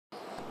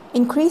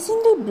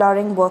Increasingly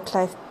blurring work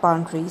life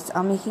boundaries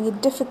are making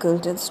it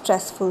difficult and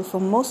stressful for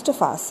most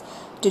of us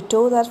to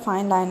toe that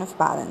fine line of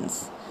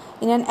balance.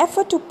 In an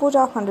effort to put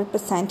our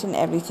 100% in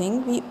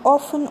everything, we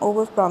often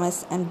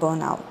overpromise and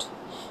burn out.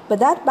 But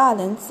that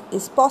balance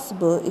is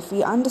possible if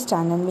we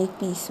understand and make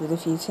peace with a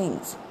few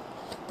things.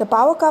 The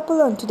power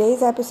couple on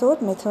today's episode,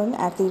 Mithun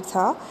and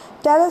Tirtha,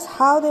 tell us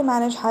how they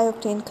manage high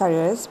octane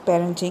careers,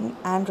 parenting,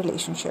 and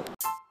relationships.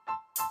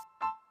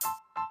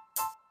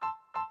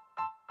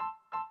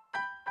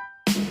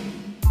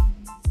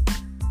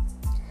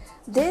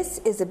 This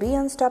is a Be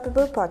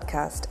Unstoppable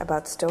podcast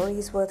about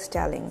stories worth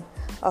telling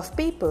of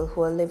people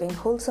who are living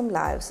wholesome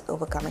lives,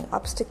 overcoming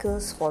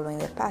obstacles, following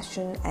their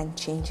passion, and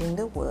changing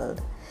the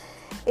world.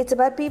 It's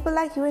about people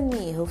like you and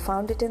me who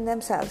found it in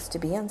themselves to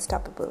be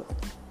unstoppable.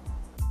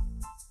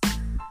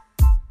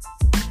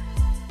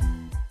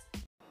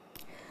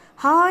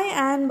 Hi,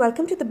 and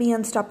welcome to the Be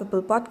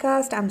Unstoppable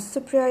podcast. I'm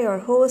Supriya, your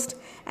host,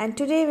 and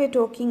today we're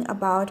talking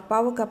about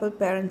power couple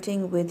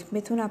parenting with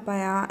Mithun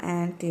Appaya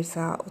and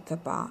Tirtha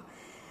Uthappa.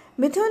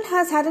 Mithun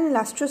has had an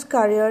illustrious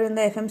career in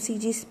the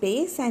FMCG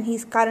space, and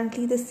he's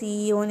currently the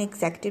CEO and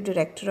Executive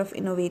Director of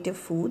Innovative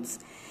Foods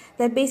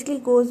that basically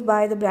goes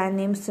by the brand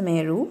name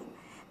Sumeru.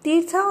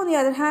 Tirtha, on the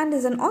other hand,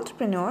 is an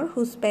entrepreneur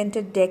who spent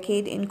a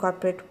decade in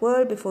corporate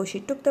world before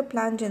she took the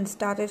plunge and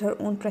started her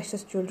own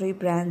precious jewelry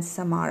brand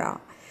Samara.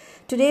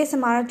 Today,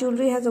 Samara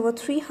Jewelry has over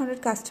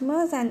 300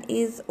 customers and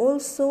is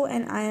also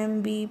an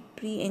IMB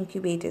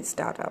pre-incubated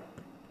startup.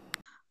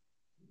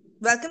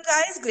 Welcome,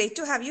 guys. Great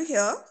to have you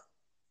here.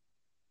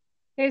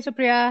 Hey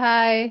Supriya,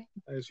 hi.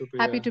 Hi,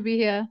 Happy Supriya. to be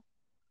here.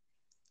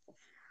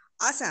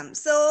 Awesome.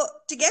 So,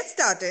 to get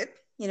started,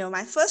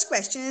 my first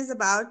question is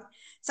about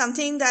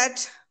something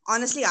that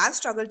honestly I've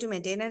struggled to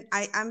maintain, and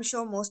I'm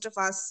sure most of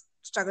us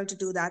struggle to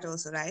do that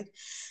also, right?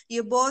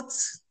 You're both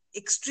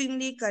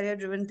extremely career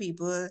driven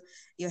people.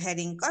 You're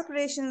heading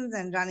corporations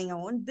and running your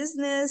own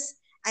business,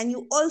 and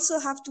you also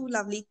have two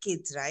lovely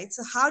kids, right?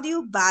 So, how do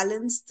you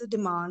balance the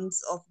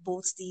demands of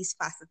both these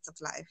facets of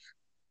life?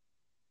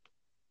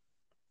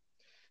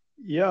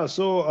 Yeah,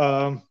 so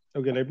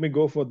okay, let me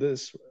go for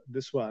this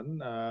one.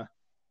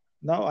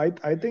 Now,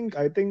 I think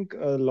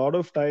a lot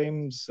of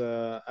times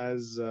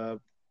as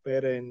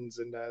parents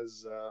and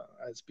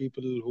as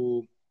people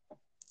who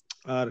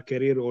are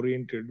career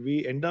oriented,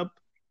 we end up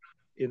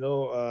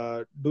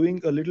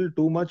doing a little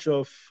too much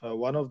of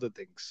one of the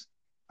things.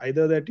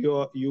 Either that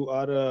you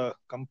are a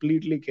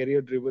completely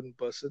career driven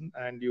person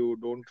and you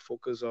don't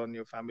focus on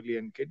your family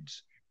and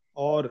kids,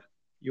 or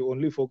you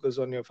only focus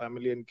on your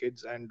family and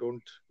kids and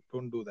don't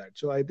do that.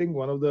 So I think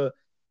one of the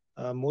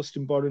most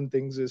important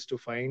things is to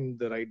find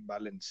the right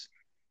balance.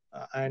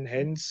 And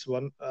hence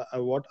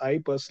what I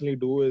personally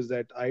do is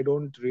that I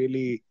don't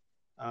really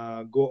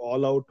go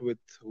all out with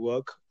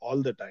work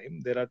all the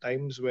time. There are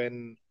times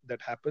when that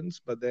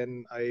happens, but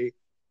then I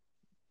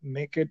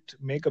make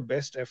a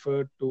best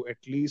effort to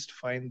at least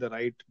find the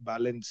right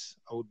balance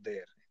out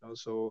there,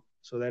 so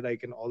that I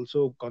can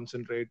also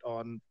concentrate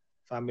on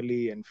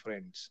family and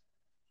friends.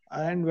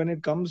 And when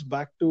it comes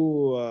back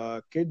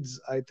to kids,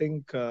 I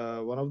think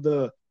one of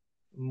the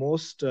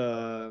most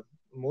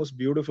most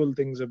beautiful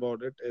things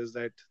about it is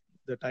that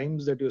the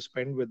times that you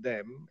spend with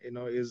them,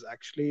 is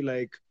actually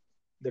like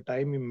the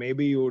time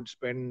maybe you would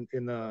spend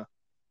in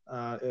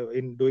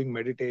doing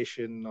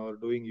meditation or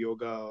doing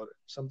yoga or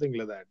something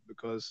like that,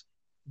 because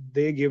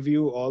they give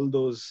you all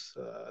those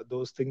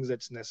things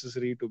that's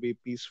necessary to be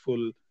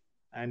peaceful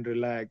and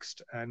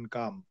relaxed and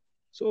calm.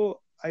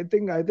 So I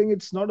think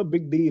it's not a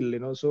big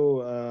deal,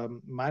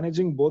 so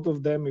managing both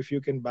of them, if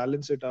you can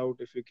balance it out,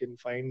 if you can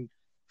find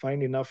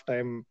enough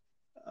time,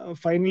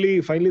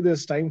 finally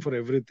there's time for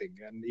everything.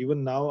 And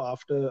even now,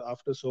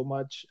 after so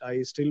much,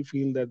 I still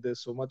feel that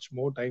there's so much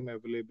more time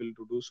available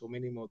to do so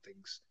many more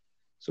things.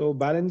 So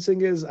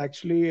balancing is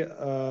actually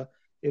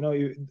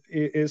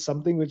is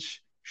something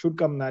which should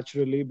come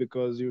naturally,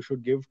 because you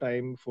should give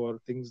time for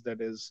things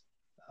that is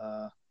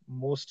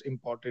most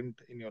important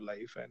in your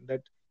life, and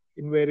that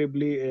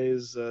invariably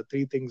is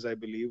three things, I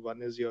believe.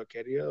 One is your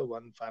career,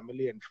 one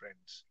family, and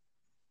friends.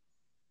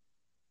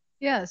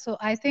 Yeah, so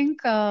I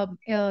think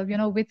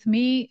with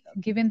me,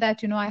 given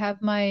that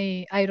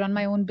I run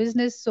my own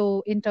business,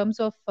 so in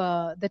terms of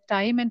the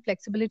time and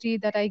flexibility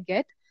that I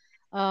get,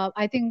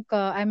 I think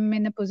I'm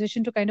in a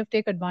position to kind of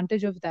take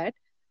advantage of that.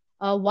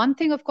 One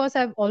thing, of course,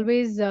 I've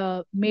always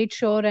made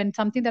sure, and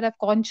something that I've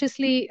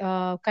consciously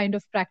kind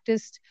of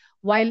practiced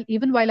while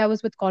I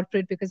was with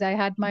corporate, because I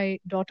had my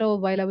daughter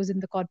while I was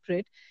in the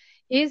corporate,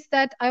 is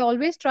that I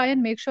always try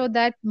and make sure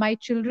that my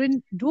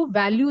children do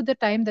value the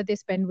time that they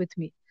spend with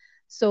me.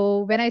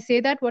 So when I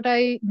say that, what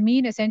I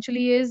mean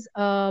essentially is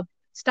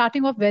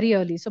starting off very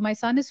early. So my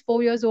son is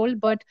 4 years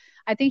old, but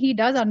I think he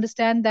does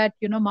understand that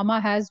mama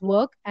has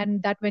work,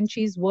 and that when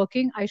she's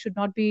working, I should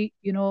not be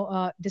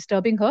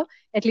disturbing her,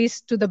 at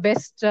least to the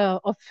best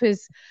of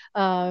his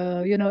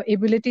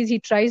abilities. He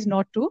tries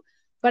not to.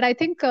 But I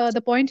think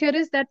the point here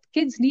is that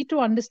kids need to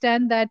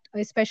understand that,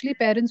 especially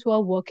parents who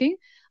are working,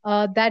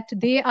 that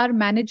they are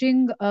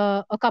managing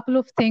a couple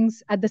of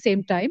things at the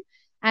same time.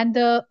 And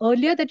the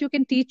earlier that you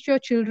can teach your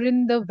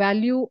children the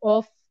value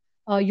of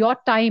your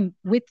time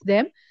with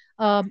them,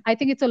 I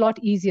think it's a lot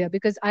easier,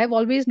 because I've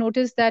always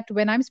noticed that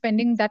when I'm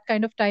spending that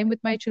kind of time with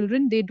my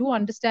children, they do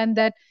understand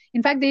that.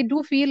 In fact, they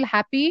do feel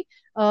happy,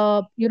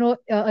 a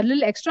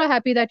little extra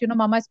happy that,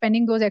 mama is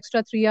spending those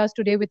extra 3 hours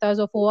today with us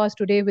or 4 hours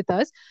today with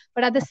us.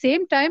 But at the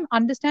same time,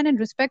 understand and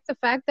respect the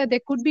fact that there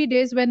could be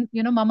days when,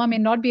 mama may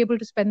not be able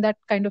to spend that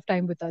kind of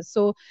time with us.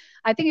 So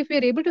I think if we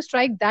are able to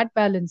strike that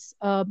balance,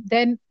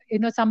 then,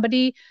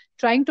 somebody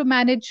trying to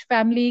manage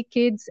family,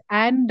 kids,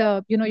 and,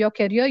 your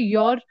career,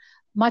 you're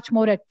much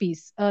more at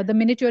peace the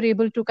minute you're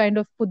able to kind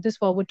of put this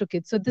forward to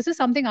kids. So this is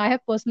something I have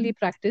personally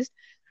practiced,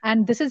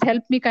 and this has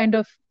helped me kind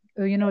of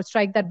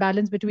strike that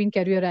balance between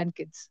career and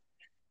kids.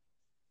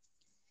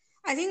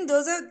 I think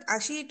those are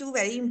actually two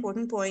very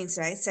important points,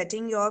 right?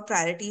 Setting your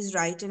priorities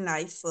right in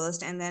life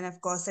first, and then, of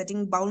course,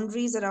 setting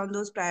boundaries around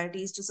those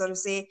priorities to sort of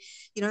say,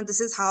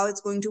 this is how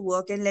it's going to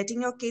work, and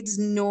letting your kids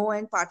know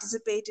and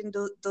participate in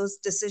those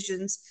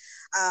decisions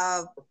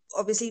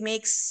obviously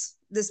makes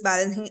this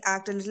balancing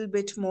act a little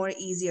bit more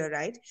easier,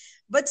 right?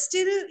 But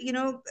still,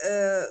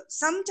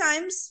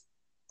 sometimes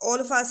all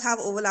of us have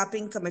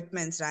overlapping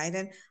commitments, right?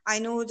 And I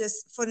know,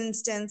 just for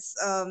instance,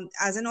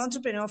 as an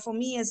entrepreneur, for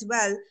me as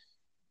well,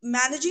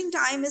 managing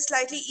time is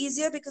slightly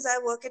easier because I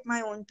work at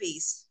my own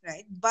pace,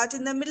 right? But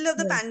in the middle of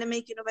the Yeah.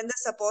 pandemic, when the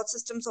support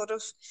system sort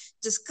of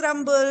just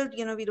crumbled,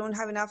 we don't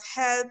have enough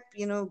help,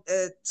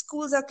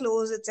 schools are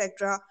closed,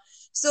 etc.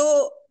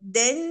 So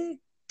then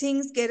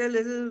things get a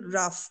little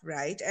rough,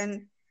 right?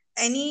 And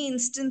any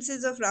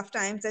instances of rough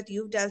times that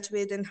you've dealt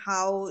with, and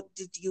how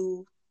did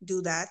you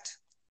do that?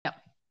 Yeah.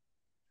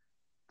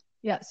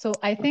 Yeah, so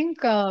I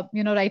think,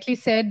 rightly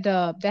said,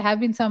 there have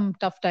been some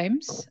tough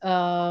times.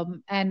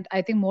 And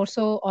I think more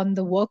so on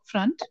the work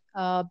front,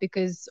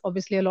 because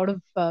obviously a lot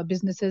of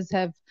businesses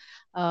have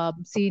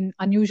seen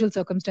unusual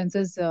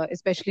circumstances,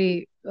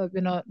 especially,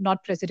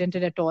 not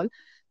precedented at all.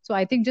 So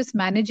I think just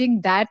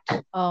managing that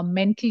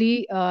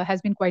mentally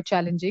has been quite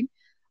challenging.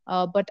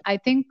 But I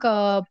think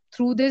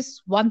through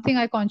this, one thing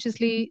I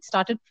consciously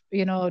started,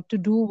 to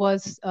do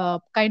was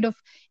kind of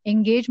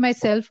engage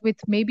myself with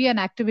maybe an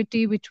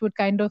activity which would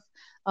kind of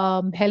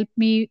help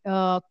me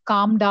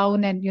calm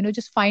down and,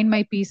 just find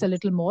my peace a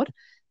little more.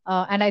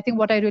 And I think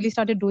what I really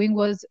started doing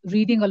was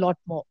reading a lot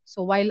more.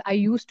 So while I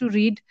used to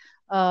read,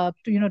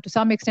 to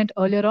some extent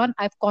earlier on,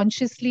 I've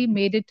consciously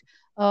made it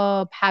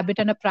a habit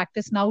and a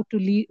practice now to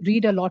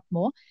read a lot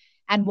more.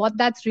 And what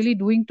that's really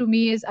doing to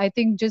me is, I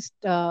think, just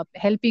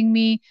helping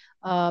me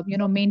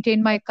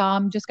maintain my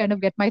calm, just kind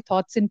of get my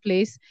thoughts in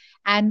place,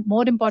 and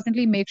more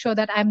importantly, make sure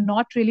that I'm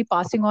not really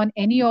passing on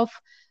any of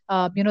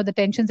the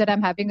tensions that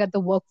I'm having at the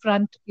work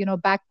front,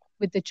 back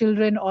with the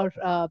children, or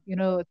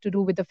to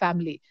do with the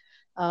family.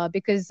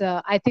 Because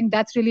I think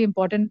that's really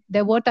important.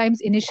 There were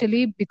times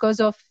initially, because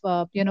of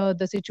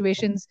the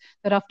situations,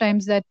 the rough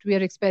times that we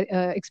are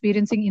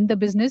experiencing in the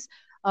business,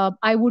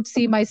 I would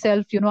see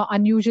myself,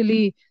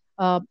 unusually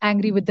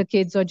angry with the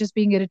kids, or just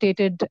being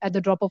irritated at the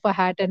drop of a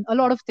hat, and a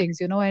lot of things,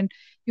 and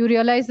you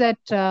realize that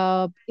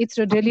it's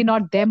really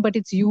not them, but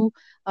it's you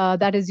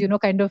that is,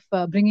 kind of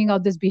bringing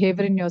out this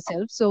behavior in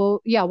yourself.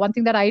 So yeah, one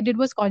thing that I did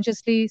was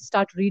consciously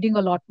start reading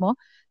a lot more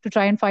to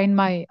try and find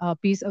my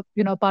peace,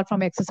 apart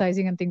from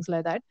exercising and things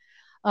like that.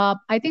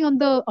 I think on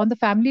the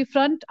family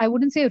front, I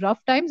wouldn't say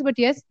rough times, but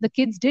yes, the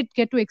kids did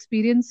get to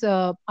experience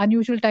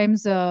unusual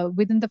times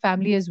within the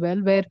family as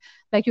well, where,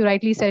 like you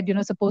rightly said,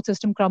 support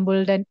system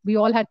crumbled, and we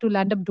all had to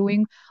land up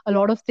doing a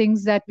lot of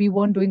things that we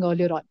weren't doing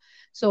earlier on.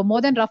 So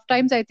more than rough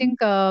times, I think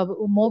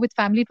more with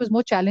family, it was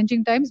more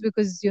challenging times,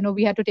 because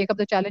we had to take up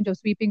the challenge of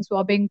sweeping,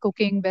 swabbing,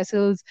 cooking,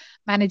 vessels,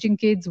 managing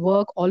kids,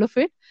 work, all of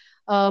it.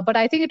 But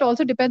I think it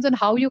also depends on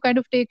how you kind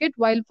of take it.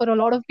 While for a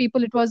lot of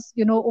people it was,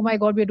 oh my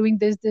God, we're doing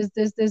this,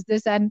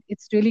 and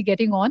it's really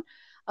getting on.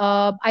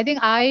 I think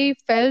I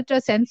felt a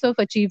sense of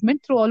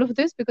achievement through all of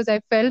this, because I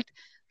felt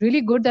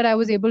really good that I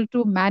was able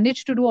to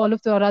manage to do all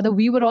of the, or rather,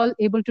 we were all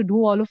able to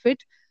do all of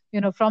it.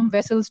 From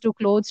vessels to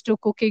clothes to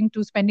cooking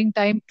to spending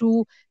time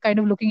to kind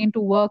of looking into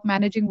work,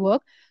 managing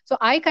work. So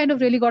I kind of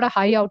really got a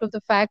high out of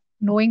the fact,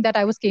 knowing that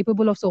I was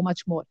capable of so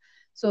much more.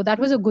 So that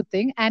was a good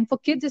thing. And for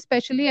kids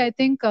especially, I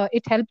think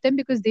it helped them,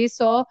 because they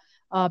saw,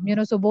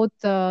 so both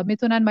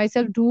Mithun and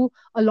myself do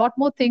a lot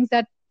more things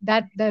that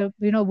the,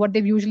 what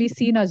they've usually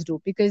seen us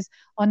do. Because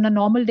on a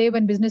normal day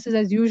when business is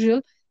as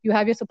usual, you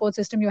have your support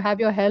system, you have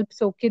your help,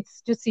 so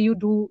kids just see you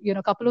do,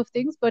 a couple of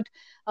things. But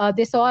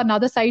they saw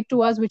another side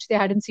to us which they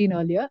hadn't seen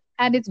earlier,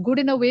 and it's good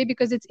in a way,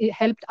 because it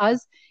helped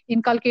us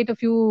inculcate a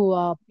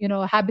few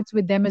habits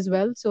with them as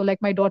well. So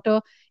like my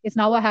daughter, it's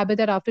now a habit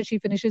that after she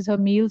finishes her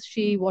meals,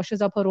 she washes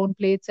up her own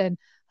plates and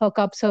her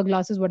cups, her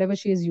glasses, whatever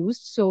she has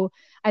used. So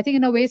I think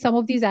in a way, some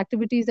of these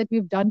activities that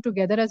we've done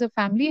together as a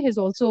family has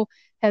also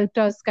helped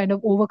us kind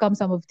of overcome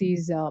some of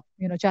these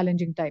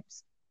challenging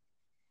times.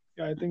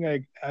 Yeah, I think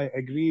I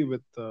agree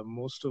with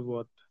most of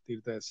what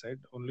Tirtha has said.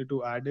 Only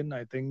to add in,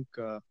 I think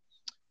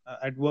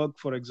at work,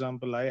 for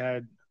example, I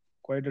had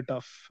quite a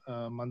tough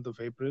month of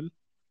April.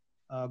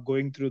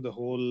 going through the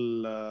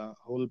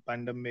whole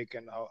pandemic,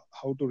 and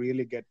how to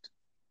really get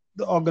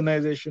the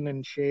organization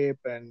in shape,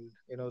 and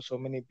so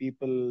many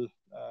people,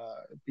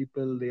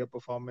 their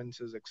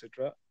performances,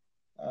 etc.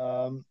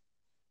 um,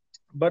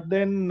 but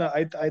then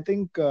I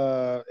think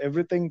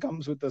everything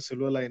comes with a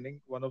silver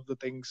lining. One of the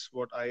things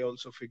what I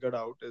also figured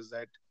out is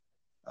that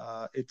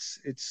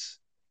it's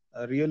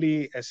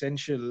really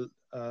essential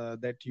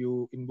that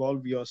you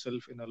involve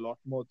yourself in a lot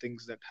more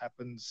things that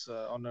happens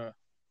on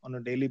a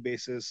daily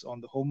basis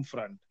on the home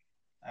front.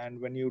 And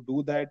when you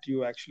do that,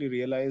 you actually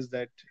realize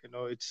that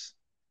it's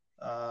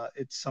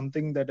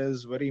something that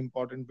is very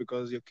important,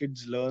 because your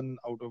kids learn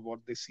out of what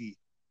they see,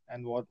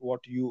 and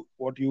what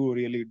you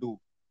really do.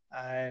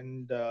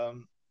 And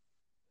um,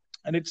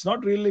 and it's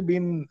not really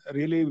been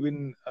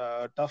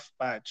a tough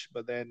patch.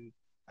 But then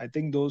I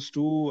think those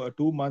 2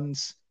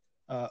 months,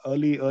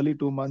 early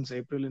 2 months,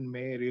 April and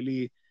May,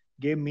 really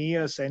gave me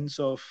a sense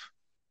of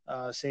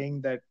saying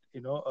that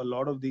a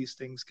lot of these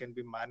things can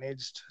be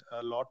managed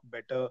a lot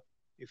better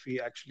if we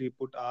actually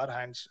put our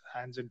hands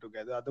in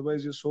together.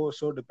 Otherwise, you're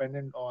so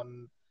dependent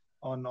on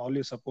all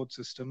your support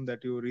system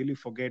that you really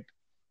forget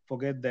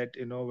that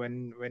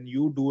when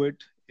you do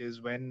it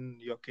is when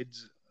your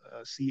kids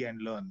see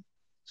and learn.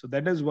 So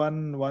that is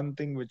one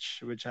thing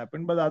which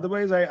happened. But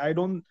otherwise, I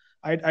don't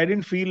I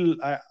didn't feel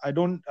I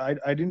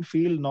didn't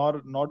feel,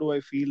 nor do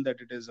I feel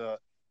that it is a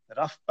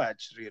rough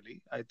patch,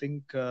 really. I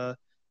think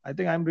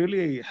I'm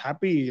really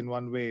happy in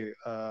one way,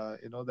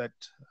 that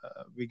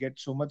we get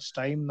so much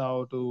time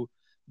now to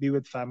be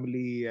with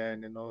family,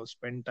 and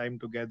spend time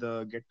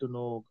together, get to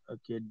know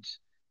kids,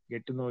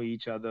 get to know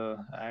each other,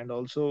 and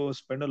also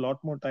spend a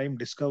lot more time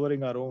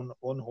discovering our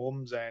own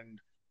homes, and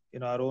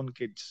our own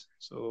kids.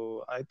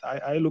 So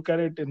I look at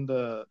it in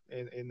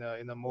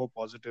a more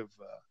positive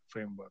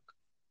framework.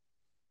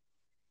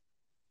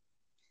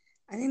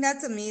 I think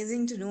that's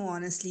amazing to know,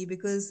 honestly,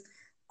 because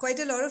quite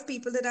a lot of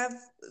people that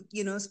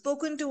I've,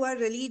 spoken to are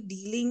really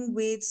dealing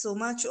with so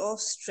much of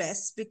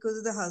stress because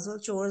of the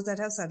household chores that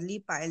have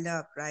suddenly piled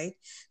up, right?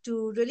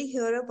 To really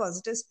hear a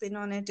positive spin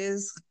on it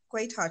is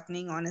quite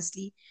heartening,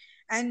 honestly.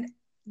 And,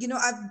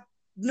 I've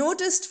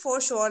noticed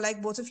for sure,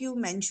 like both of you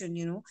mentioned,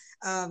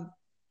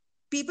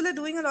 people are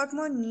doing a lot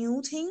more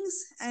new things,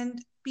 and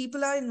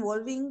people are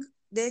involving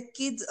their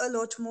kids a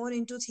lot more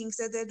into things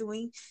that they're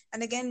doing.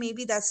 And again,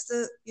 maybe that's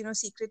the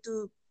secret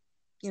to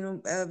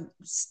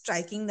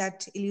striking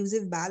that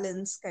elusive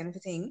balance kind of a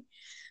thing.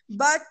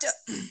 But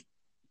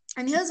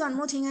and here's one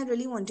more thing I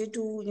really wanted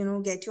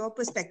to get your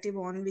perspective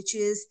on, which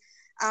is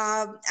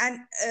and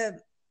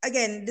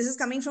again, this is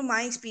coming from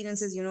my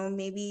experiences.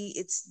 Maybe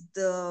it's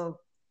the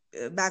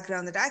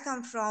background that I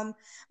come from,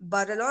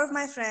 but a lot of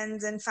my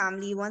friends and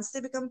family, once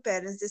they become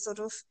parents, they sort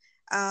of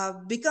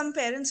become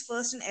parents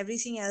first and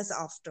everything else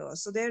after.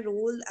 So their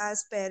role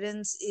as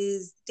parents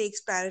is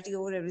takes priority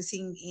over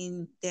everything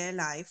in their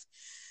life.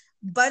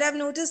 But I've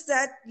noticed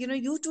that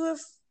you two have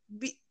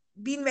be,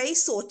 been very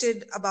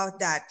sorted about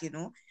that.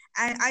 And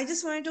I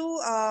just wanted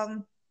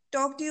to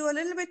talk to you a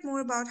little bit more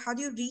about how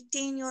do you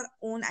retain your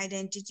own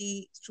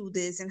identity through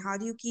this, and how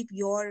do you keep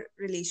your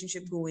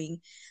relationship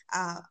going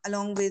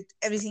along with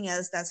everything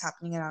else that's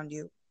happening around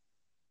you.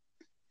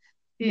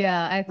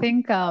 Yeah, I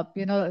think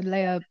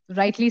like,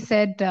 rightly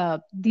said.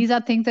 These are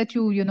things that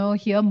you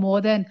hear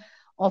more than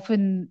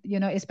often.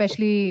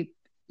 Especially,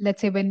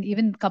 let's say, when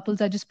even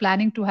couples are just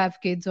planning to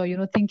have kids,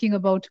 or thinking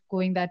about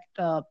going that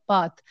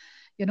path.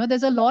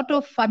 There's a lot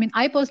of. I mean,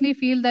 I personally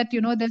feel that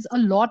there's a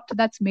lot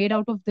that's made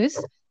out of this.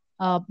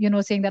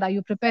 Saying that, are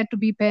you prepared to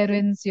be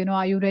parents?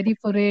 Are you ready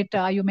for it?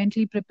 Are you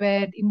mentally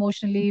prepared,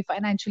 emotionally,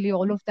 financially,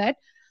 all of that?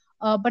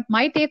 But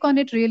my take on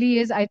it really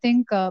is, I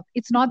think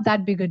it's not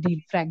that big a deal,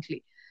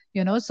 frankly.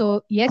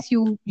 So yes,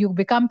 you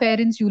become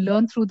parents, you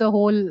learn through the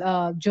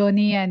whole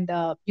journey, and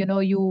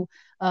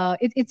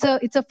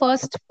it's a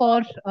first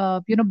for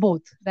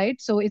both,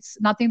 right? So it's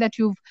nothing that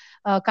you've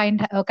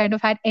kind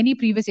of had any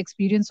previous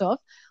experience of.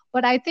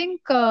 But I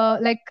think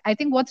I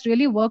think what's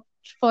really worked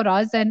for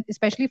us, and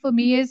especially for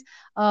me, is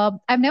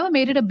I've never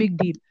made it a big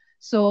deal.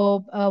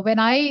 So when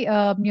I,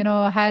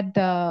 had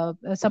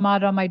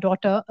Samara, my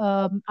daughter,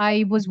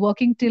 I was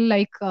working till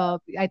I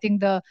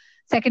think the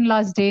second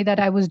last day that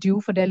I was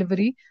due for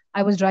delivery.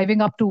 I was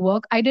driving up to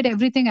work. I did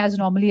everything as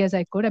normally as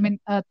I could. I mean,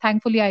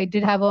 thankfully, I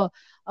did have a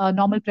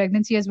normal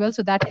pregnancy as well,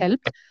 so that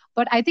helped.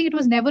 But I think it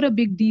was never a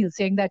big deal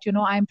saying that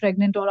I'm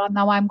pregnant, or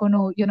now I'm going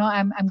to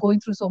I'm going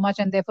through so much,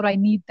 and therefore I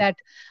need that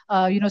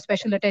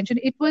special attention.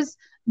 It was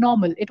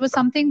normal. It was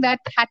something that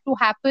had to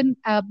happen,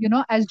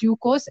 as due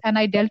course, and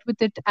I dealt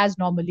with it as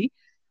normally.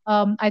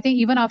 I think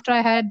even after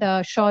I had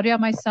Shaurya,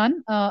 my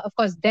son, of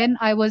course, then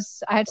I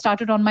had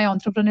started on my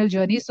entrepreneurial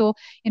journey. So,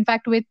 in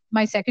fact, with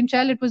my second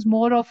child, it was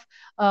more of,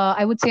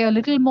 I would say, a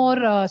little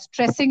more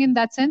stressing in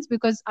that sense,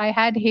 because I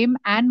had him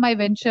and my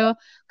venture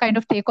kind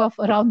of take off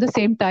around the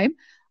same time.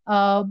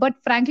 But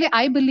frankly,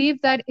 I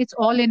believe that it's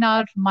all in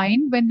our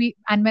mind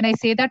when I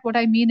say that, what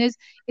I mean is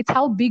it's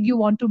how big you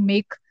want to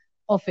make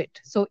of it.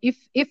 So if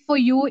for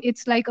you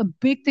it's like a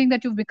big thing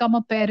that you've become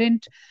a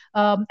parent,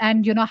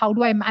 and how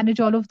do I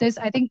manage all of this?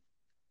 I think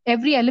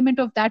every element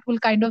of that will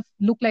kind of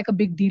look like a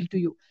big deal to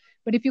you.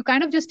 But if you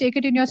kind of just take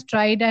it in your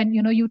stride and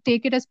you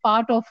take it as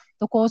part of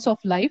the course of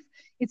life,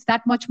 it's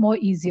that much more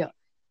easier.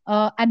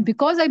 And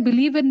because I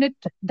believe in it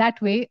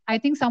that way, I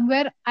think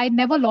somewhere I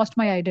never lost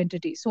my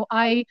identity. So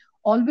I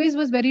always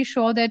was very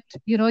sure that,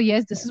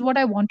 yes, this is what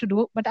I want to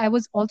do. But I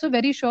was also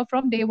very sure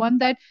from day one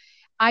that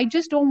I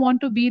just don't want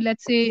to be,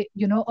 let's say,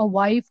 a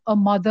wife, a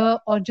mother,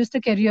 or just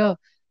a career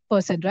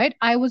person, right?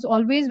 I was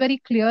always very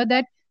clear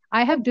that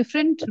I have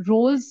different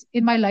roles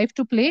in my life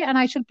to play, and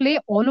I should play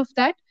all of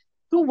that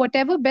to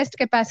whatever best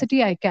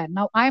capacity I can.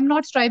 Now, I'm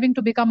not striving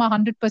to become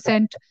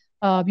 100%,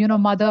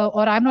 mother,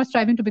 or I'm not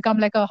striving to become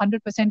like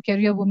 100%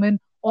 career woman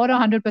or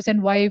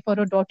 100% wife or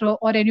a daughter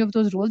or any of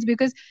those roles,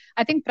 because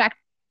I think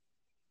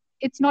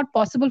it's not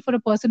possible for a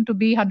person to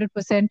be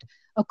 100%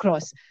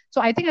 across.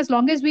 So I think as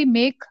long as we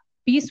make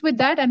peace with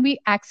that and we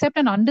accept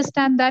and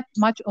understand that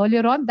much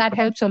earlier on, that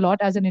helps a lot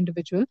as an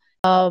individual.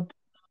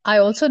 I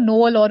also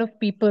know a lot of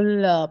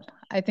people,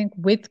 I think,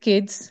 with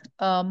kids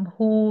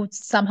who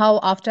somehow,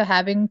 after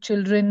having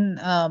children,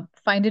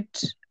 find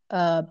it,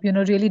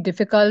 really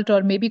difficult,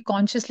 or maybe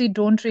consciously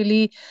don't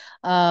really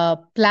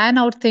plan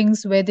out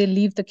things where they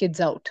leave the kids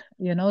out.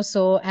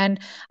 So, and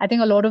I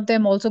think a lot of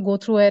them also go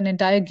through an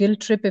entire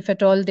guilt trip if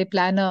at all they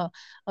plan a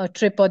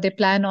trip, or they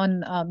plan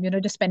on,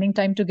 just spending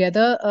time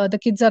together. The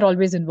kids are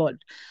always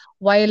involved.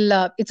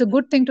 While it's a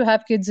good thing to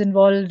have kids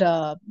involved,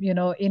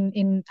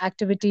 in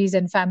activities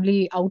and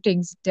family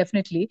outings,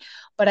 definitely,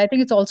 but I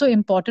think it's also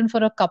important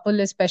for a couple,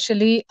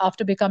 especially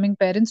after becoming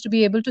parents, to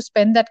be able to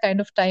spend that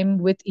kind of time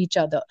with each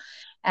other.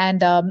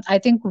 And I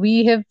think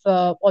we have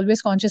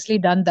always consciously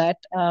done that.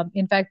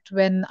 In fact,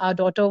 when our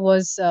daughter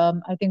was,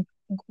 I think,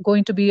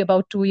 going to be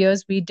about 2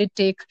 years, we did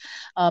take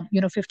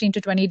 15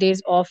 to 20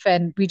 days off,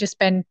 and we just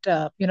spent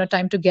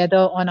time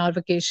together on our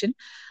vacation.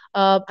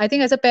 I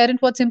think as a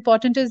parent, what's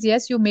important is,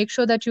 yes, you make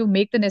sure that you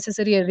make the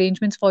necessary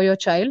arrangements for your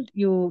child.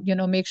 You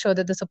make sure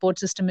that the support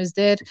system is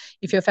there.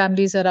 If your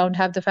family is around,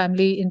 have the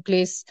family in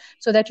place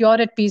so that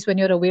you're at peace when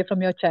you're away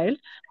from your child.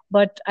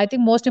 But I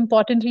think most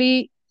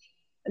importantly,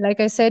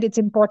 like I said, it's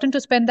important to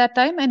spend that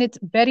time, and it's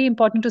very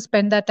important to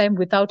spend that time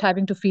without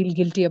having to feel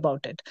guilty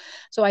about it.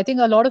 So I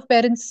think a lot of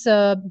parents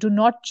do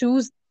not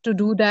choose to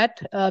do that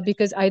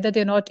because either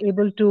they're not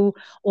able to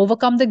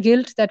overcome the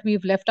guilt that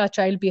we've left our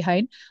child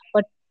behind.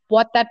 But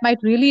what that might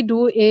really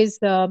do is,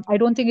 I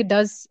don't think it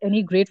does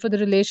any great for the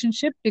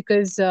relationship,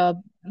 because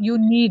you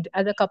need,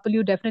 as a couple,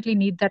 you definitely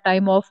need that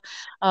time off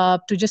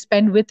to just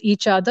spend with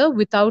each other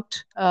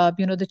without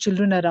the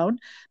children around.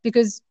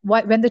 Because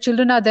when the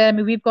children are there, I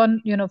mean, we've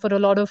gone, for a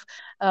lot of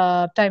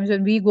times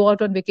when we go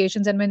out on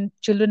vacations, and when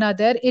children are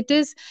there, it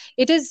is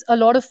a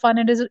lot of fun,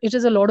 and it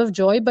is a lot of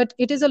joy, but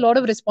it is a lot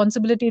of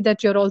responsibility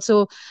that you're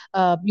also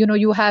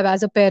you have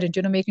as a parent,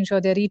 making sure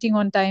they're eating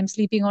on time,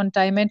 sleeping on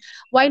time. And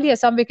while,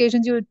 yes, some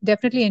vacations you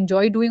definitely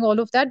enjoy doing all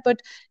of that,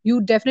 but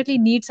you definitely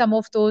need some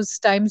of those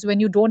times when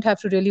you don't have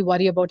to really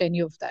worry about any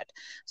of that.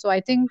 So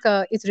I think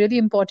it's really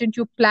important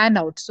you plan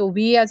out. So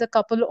we as a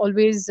couple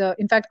always,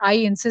 in fact, I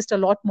insist a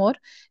lot more,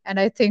 and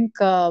I think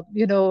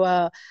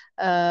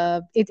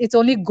it's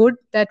only good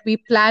that we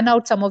plan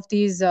out some of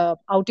these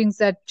outings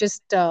that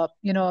just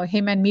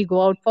him and me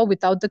go out for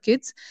without the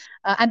kids.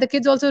 And the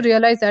kids also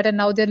realize that, and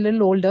now they're a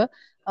little older,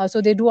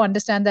 so they do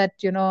understand that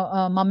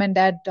mom and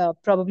dad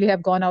probably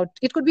have gone out.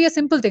 It could be a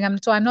simple thing. I'm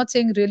not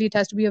saying really it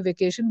has to be a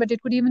vacation, but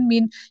it could even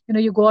mean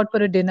you go out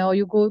for a dinner, or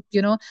you go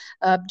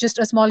just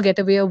a small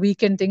getaway, a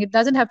weekend thing. It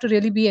doesn't have to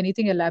really be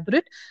anything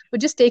elaborate, but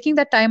just taking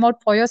that time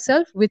out for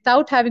yourself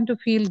without having to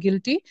feel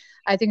guilty,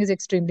 I think, is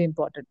extremely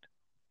important.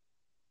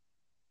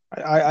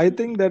 I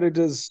think that it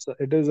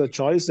is a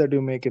choice that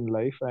you make in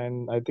life,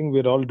 and I think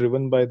we're all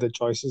driven by the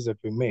choices that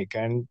we make.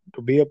 And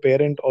to be a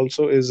parent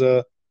also is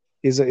a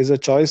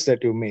choice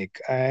that you make,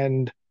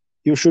 and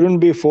you shouldn't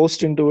be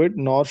forced into it,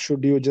 nor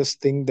should you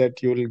just think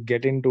that you'll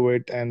get into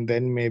it and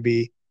then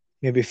maybe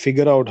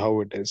figure out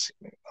how it is.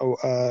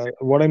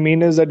 What I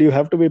mean is that you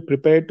have to be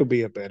prepared to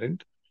be a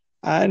parent,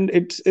 and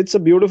it's a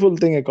beautiful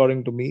thing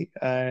according to me.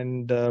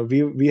 And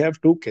we have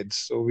two kids,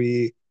 so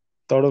we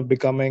thought of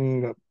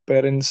becoming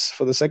parents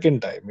for the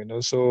second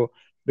time, so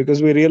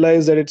because we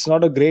realize that it's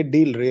not a great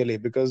deal really,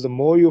 because the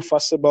more you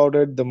fuss about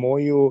it, the more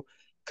you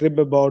crib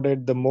about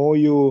it, the more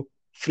you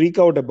freak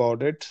out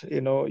about it,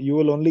 you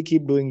will only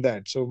keep doing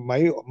that. So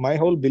my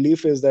whole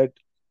belief is that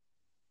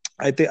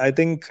I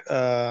think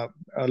a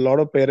lot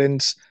of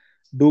parents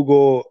do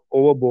go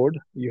overboard.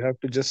 You have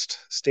to just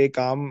stay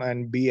calm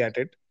and be at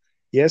it.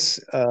 Yes,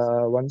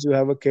 once you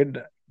have a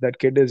kid, that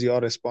kid is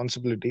your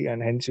responsibility,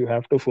 and hence you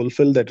have to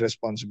fulfill that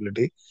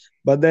responsibility.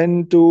 But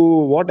then, to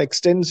what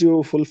extent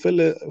you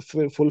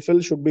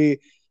fulfill should be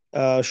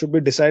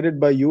decided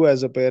by you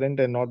as a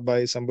parent, and not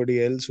by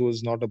somebody else who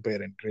is not a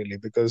parent, really,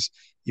 because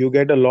you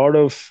get a lot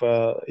of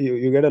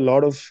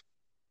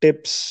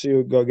tips,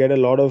 get a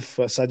lot of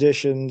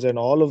suggestions and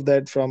all of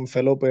that from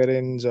fellow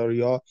parents or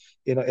your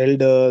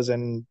elders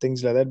and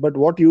things like that. But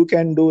what you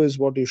can do is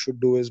what you should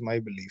do, is my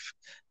belief.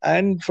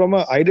 And from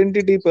an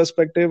identity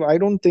perspective, I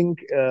don't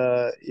think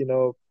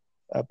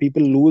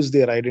people lose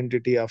their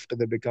identity after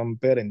they become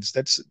parents.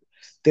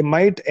 They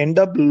might end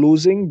up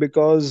losing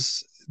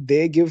because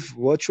they give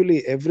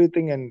virtually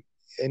everything and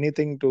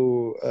anything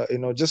to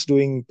just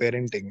doing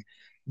parenting.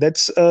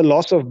 That's a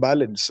loss of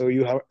balance. So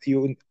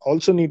you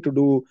also need to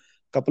do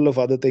a couple of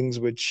other things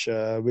which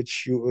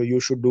you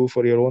should do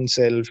for your own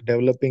self,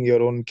 developing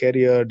your own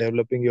career,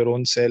 developing your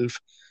own self,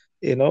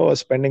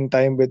 spending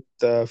time with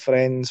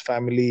friends,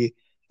 family.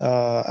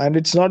 And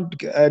it's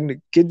not,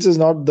 and kids is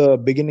not the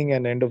beginning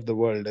and end of the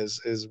world,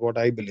 is what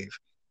I believe.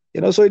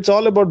 So it's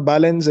all about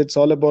balance, it's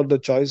all about the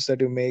choice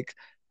that you make.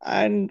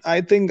 And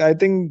I think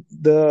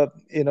the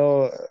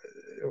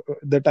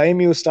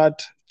time you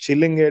start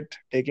chilling it,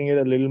 taking it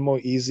a little more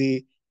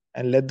easy,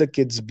 and let the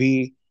kids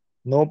be,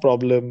 no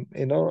problem,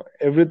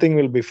 everything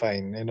will be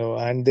fine.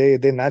 And they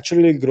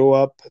naturally grow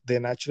up, they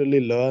naturally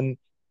learn,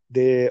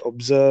 they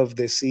observe,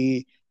 they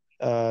see,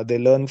 they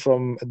learn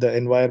from the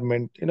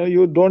environment.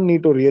 You don't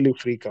need to really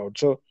freak out.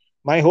 So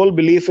my whole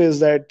belief is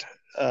that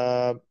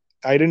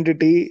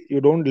identity, you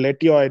don't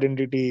let your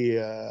identity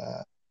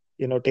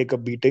take a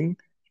beating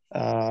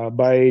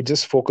by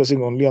just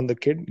focusing only on the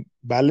kid.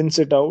 Balance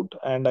it out,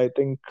 and I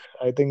think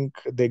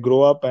they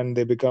grow up and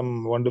they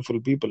become wonderful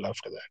people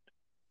after that.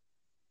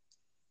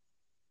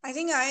 I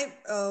think I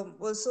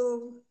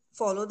also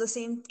follow the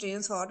same train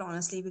of thought,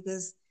 honestly,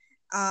 because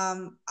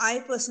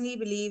I personally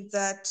believe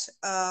that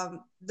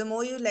the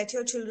more you let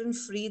your children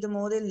free, the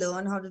more they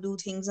learn how to do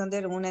things on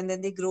their own, and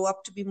then they grow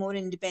up to be more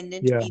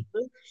independent Yeah,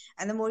 people.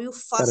 And the more you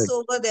fuss correct,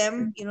 over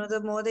them,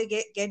 the more they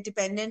get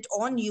dependent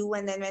on you.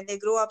 And then when they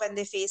grow up and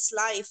they face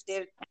life,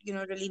 they're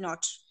really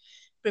not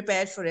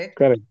prepared for it.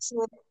 correct.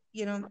 So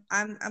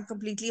I'm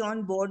completely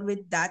on board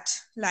with that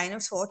line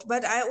of thought.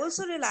 But I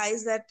also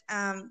realize that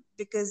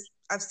because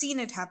I've seen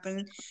it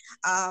happen,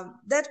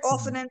 that Mhm.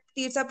 often, and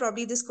Tirtha,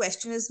 probably this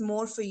question is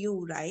more for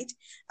you, right?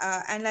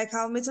 And like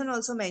how Mithun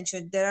also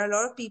mentioned, there are a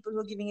lot of people who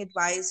are giving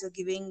advice or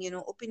giving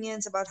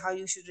opinions about how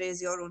you should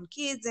raise your own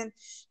kids. And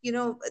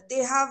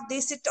they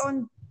sit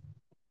on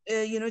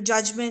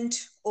judgment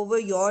over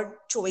your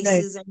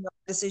Right. choices and your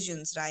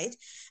decisions, right?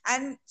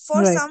 And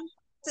for Right. some,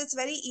 it's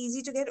very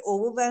easy to get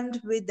overwhelmed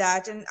with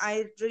that. And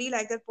I really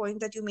like that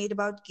point that you made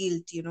about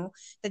guilt,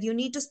 that you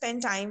need to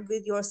spend time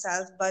with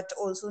yourself but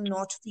also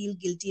not feel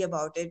guilty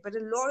about it. But a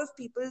lot of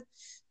people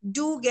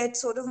do get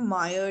sort of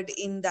mired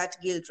in that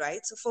guilt,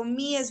 right? So for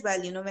me as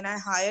well, when I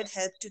hired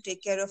help to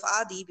take care of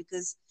Adi,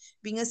 because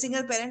being a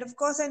single parent, of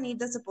course I need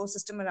the support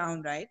system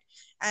around, right?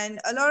 And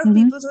a lot of Mm-hmm.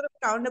 people sort of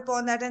frowned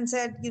upon that and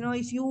said,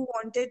 if you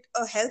wanted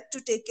a help to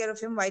take care of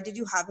him, why did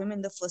you have him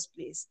in the first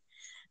place?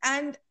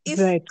 And if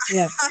Right.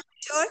 Yeah. I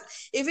thought,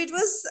 if it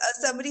was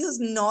somebody who's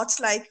not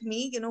like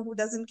me, who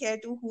doesn't care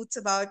two hoots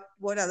about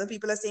what other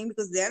people are saying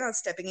because they're not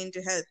stepping in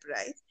to help,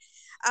 right?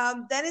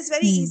 Then it's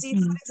very easy. For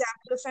Mm-hmm.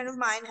 example, a friend of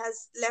mine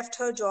has left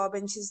her job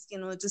and she's,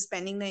 just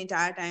spending the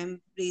entire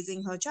time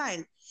raising her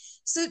child.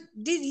 So,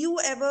 did you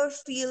ever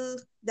feel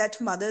that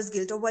mother's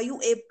guilt, or were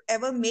you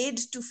ever made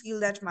to feel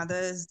that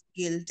mother's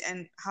guilt,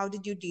 and how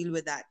did you deal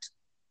with that?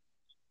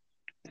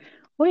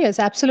 Oh, yes,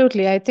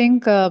 absolutely. I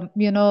think,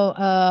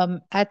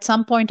 at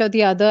some point or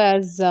the other,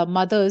 as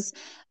mothers,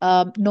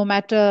 no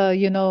matter,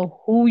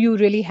 who you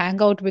really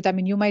hang out with, I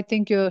mean, you might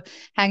think you're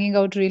hanging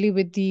out really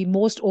with the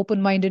most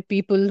open minded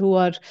people who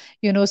are,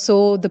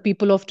 so the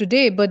people of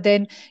today. But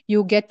then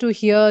you get to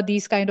hear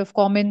these kind of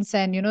comments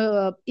and,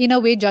 in a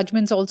way,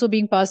 judgments also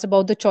being passed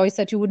about the choice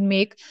that you would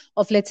make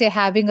of, let's say,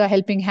 having a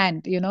helping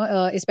hand,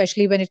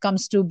 especially when it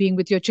comes to being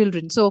with your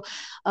children. So,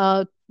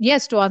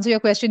 yes, to answer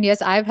your question,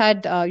 yes, I've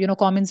had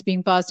comments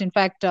being passed. In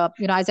fact,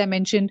 as I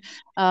mentioned,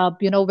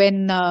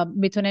 when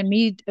Mithun and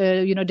me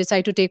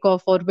decide to take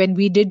off, or when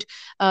we did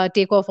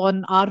take off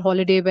on our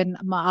holiday when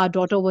our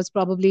daughter was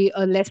probably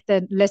less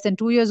than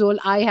 2 years old,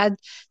 I had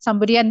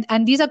somebody,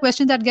 and these are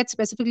questions that get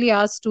specifically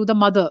asked to the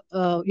mother,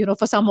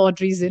 for some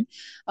odd reason.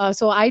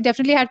 So I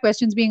definitely had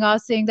questions being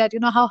asked saying that,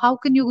 how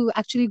can you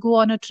actually go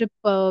on a trip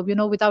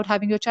without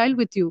having your child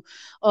with you,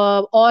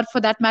 or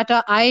for that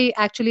matter, I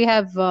actually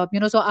have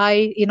so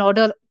I, in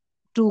order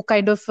to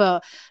kind of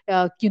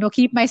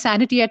keep my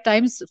sanity at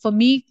times, for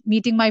me,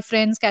 meeting my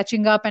friends,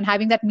 catching up and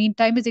having that mean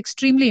time is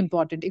extremely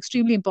important.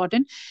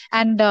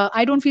 And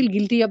I don't feel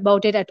guilty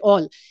about it at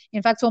all.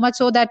 In fact, so much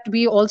so that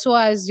we also,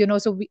 as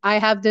I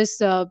have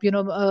this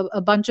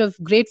a bunch of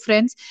great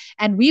friends,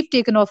 and we've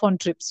taken off on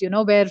trips,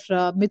 where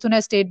Mithun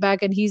has stayed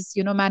back and he's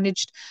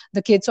managed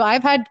the kids. So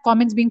I've had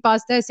comments being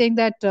passed there saying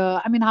that,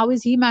 I mean, how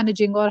is he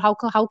managing, or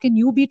how can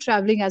you be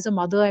traveling as a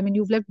mother? I mean,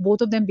 you've left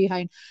both of them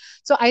behind.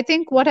 So I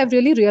think what I've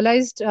really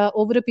realized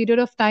over a period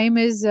of time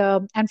is,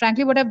 and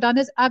frankly, what I've done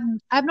is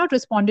I've not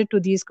responded to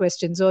these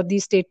questions or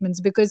these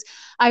statements, because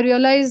I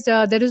realized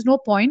there is no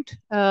point,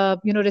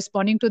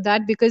 responding to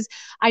that, because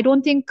I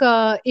don't think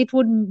it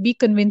would be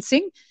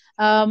convincing.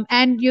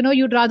 And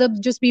you'd rather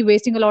just be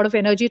wasting a lot of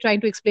energy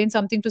trying to explain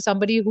something to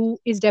somebody who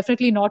is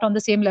definitely not on the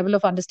same level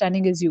of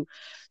understanding as you.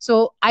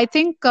 So I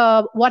think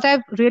what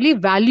I've really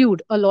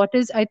valued a lot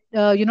is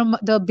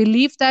the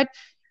belief that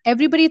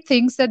everybody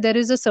thinks that there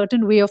is a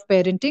certain way of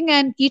parenting,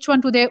 and each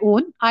one to their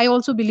own. I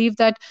also believe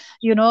that,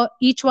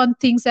 each one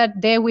thinks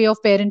that their way of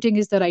parenting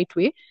is the right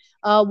way.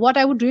 What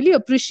I would really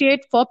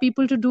appreciate for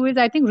people to do is,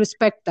 I think,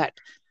 respect that.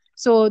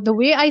 So the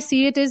way I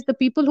see it is, the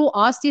people who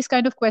ask these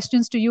kind of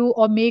questions to you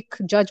or make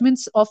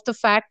judgments of the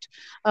fact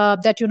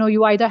that,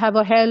 you either have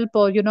a help,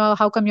 or,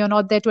 how come you're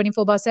not there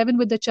 24/7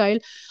 with the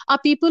child, are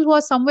people who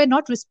are somewhere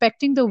not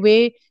respecting the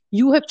way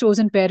you have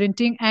chosen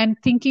parenting and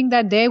thinking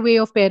that their way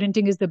of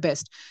parenting is the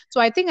best. So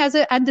I think,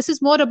 and this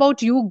is more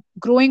about you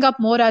growing up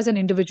more as an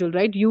individual,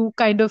 right? You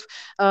kind of,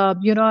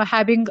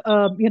 having,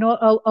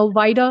 a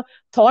wider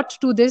thought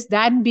to this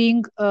than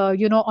being,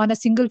 on a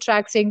single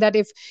track, saying that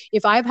if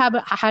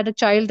had a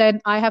child,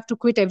 then I have to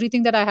quit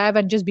everything that I have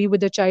and just be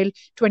with the child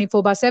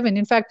 24/7.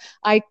 In fact,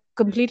 I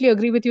completely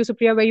agree with you,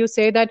 Supriya, where you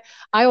say that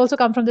I also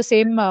come from the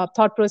same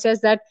thought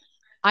process, that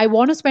I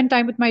want to spend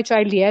time with my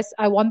child. Yes.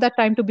 I want that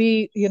time to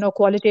be,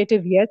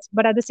 qualitative. Yes.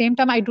 But at the same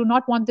time, I do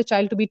not want the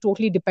child to be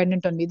totally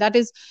dependent on me. That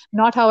is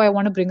not how I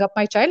want to bring up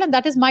my child. And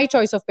that is my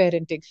choice of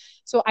parenting.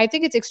 So I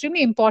think it's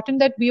extremely important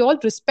that we all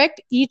respect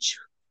each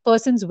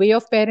person's way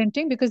of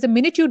parenting, because the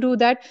minute you do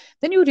that,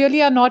 then you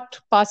really are not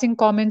passing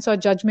comments or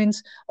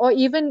judgments, or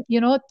even,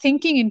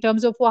 thinking in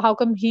terms of, well, how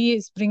come he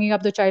is bringing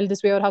up the child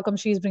this way, or how come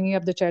she is bringing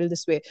up the child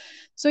this way.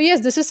 So yes,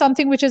 this is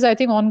something which is, I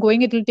think,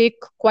 ongoing. It will take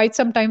quite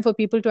some time for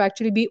people to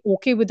actually be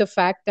okay with the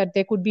fact that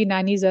there could be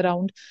nannies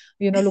around,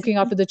 looking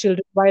after the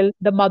children, while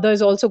the mother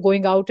is also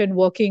going out and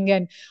working,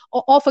 and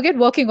or forget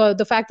working, or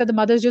the fact that the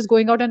mother is just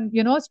going out and,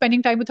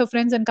 spending time with her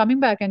friends and coming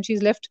back, and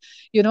she's left,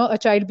 a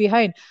child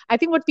behind. I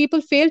think what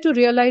people fail to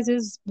realize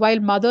is, while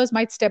mothers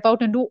might step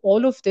out and do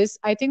all of this,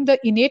 I think the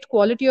innate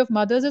quality of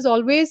mothers is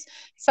always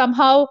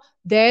somehow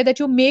there, that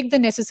you make the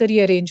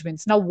necessary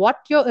arrangements. Now, what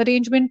your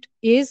arrangement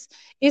is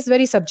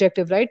very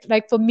subjective, right?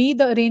 Like for me,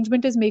 the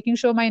arrangement is making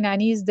sure my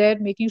nanny is there,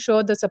 making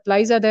sure the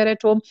supplies are there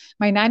at home.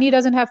 My nanny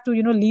doesn't have to,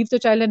 leave the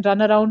child and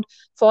run around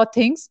for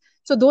things.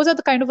 So those are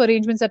the kind of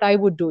arrangements that I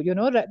would do.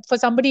 For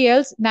somebody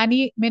else,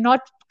 nanny may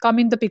not come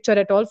in the picture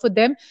at all. For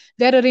them,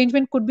 their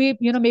arrangement could be,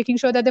 making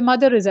sure that the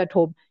mother is at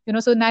home,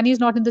 so nanny is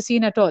not in the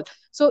scene at all.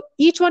 So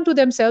each one to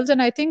themselves.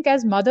 And I think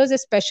as mothers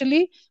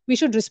especially, we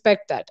should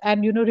respect that,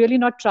 and, really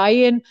not try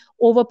and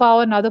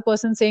overpower another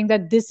person saying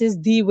that this is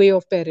the way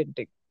of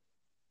parenting.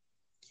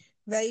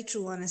 Very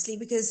true, honestly,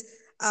 because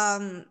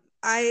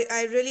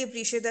I really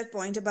appreciate that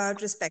point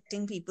about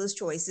respecting people's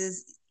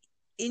choices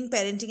in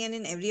parenting and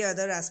in every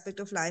other aspect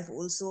of life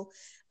also.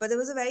 But there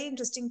was a very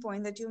interesting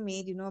point that you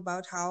made,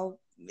 about how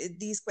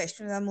these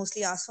questions are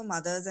mostly asked for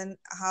mothers, and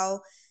how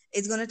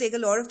it's going to take a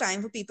lot of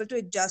time for people to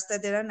adjust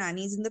that there are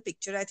nannies in the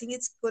picture. I think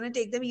it's going to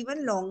take them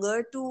even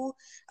longer to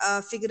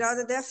figure out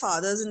that there are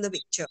fathers in the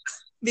picture.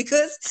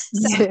 Because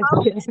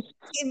somehow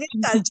in this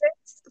culture,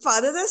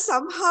 fathers are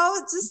somehow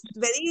just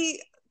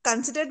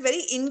considered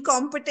very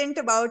incompetent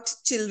about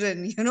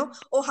children.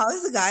 Oh, how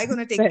is the guy going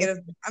to take care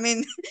of them? I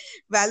mean,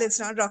 well, it's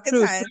not rocket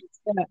science.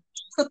 Yeah.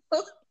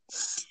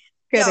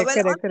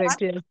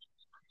 Correct. Yes.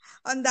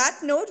 On that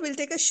note, we'll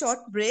take a short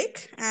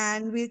break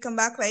and we'll come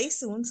back very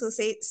soon. So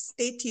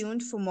stay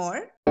tuned for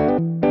more.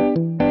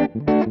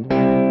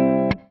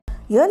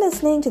 You're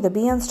listening to the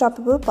Be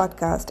Unstoppable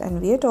podcast,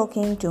 and we're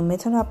talking to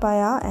Mithun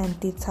Appaiah and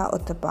Tirtha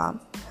Uthappa.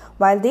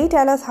 While they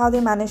tell us how they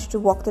managed to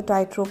walk the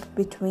tightrope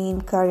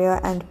between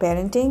career and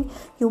parenting,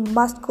 you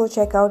must go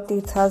check out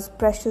Tirtha's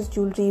precious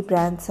jewelry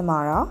brand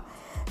Samara.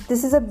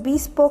 This is a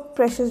bespoke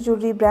precious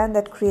jewelry brand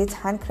that creates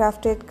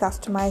handcrafted,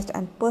 customized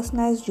and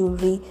personalized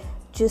jewelry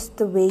just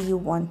the way you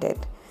want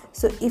it.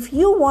 So if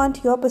you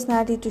want your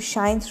personality to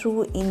shine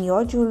through in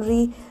your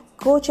jewelry,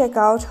 go check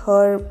out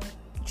her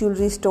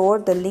jewelry store.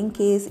 The link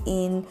is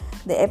in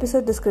the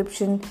episode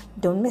description.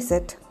 Don't miss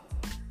it.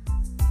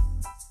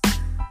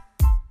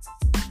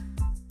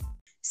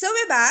 So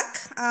we're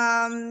back,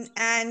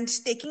 and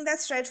taking that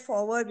thread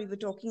forward, we were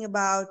talking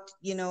about,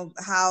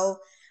 how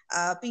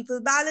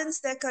people balance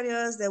their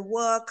careers, their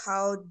work,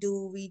 how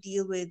do we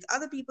deal with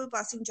other people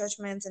passing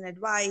judgments and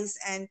advice,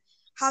 and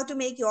how to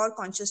make your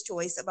conscious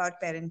choice about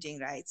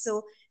parenting, right?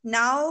 So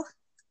now,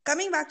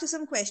 coming back to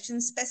some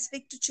questions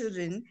specific to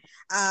children,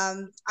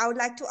 I would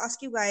like to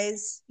ask you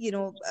guys,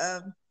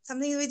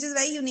 something which is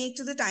very unique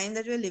to the time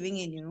that we're living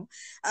in.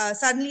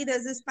 Suddenly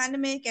there's this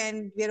pandemic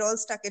and we're all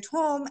stuck at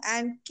home,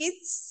 and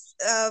kids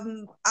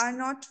are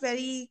not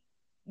very,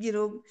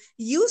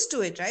 used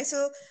to it, right?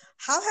 So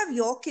how have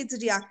your kids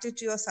reacted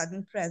to your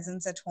sudden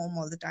presence at home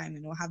all the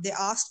time? Have they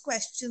asked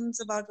questions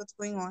about what's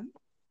going on?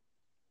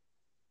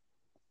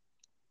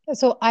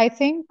 So I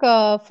think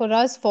for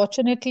us,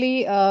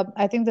 fortunately,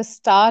 I think the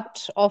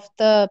start of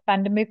the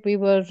pandemic, we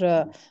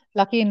were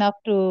lucky enough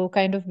to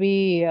kind of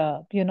be,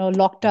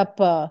 locked up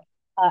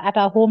at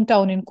our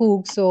hometown in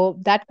Coog. So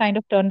that kind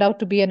of turned out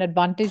to be an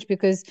advantage,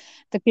 because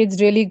the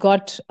kids really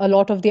got a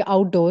lot of the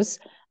outdoors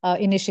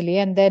initially,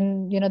 and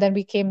then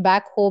we came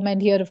back home,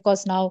 and here, of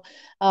course, now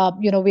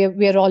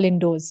we're all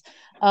indoors.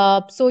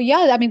 So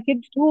yeah, I mean,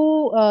 kids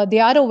do they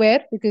are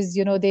aware because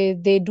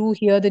they do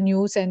hear the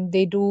news, and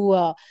they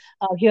do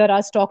hear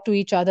us talk to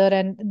each other,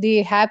 and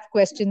they have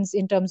questions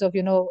in terms of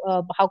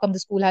how come the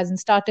school hasn't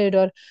started,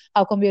 or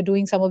how come we are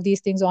doing some of these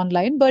things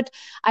online. But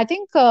I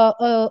think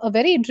a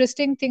very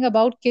interesting thing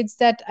about kids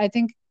that I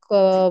think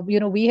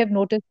we have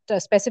noticed,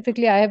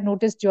 specifically I have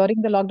noticed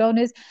during the lockdown,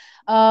 is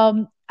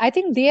I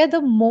think they are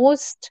the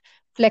most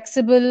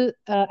flexible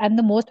and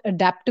the most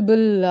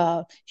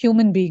adaptable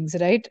human beings,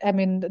 right? I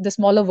mean, the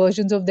smaller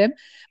versions of them.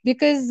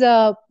 Because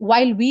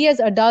while we as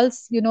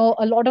adults, a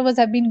lot of us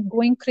have been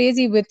going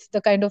crazy with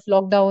the kind of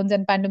lockdowns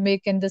and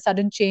pandemic and the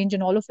sudden change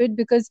and all of it,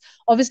 because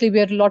obviously we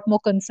are a lot more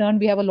concerned,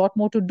 we have a lot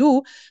more to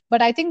do.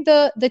 But I think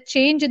the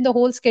change in the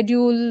whole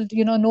schedule,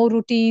 no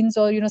routines,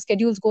 or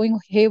schedules going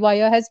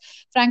haywire, has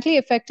frankly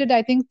affected,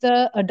 I think,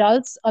 the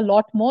adults a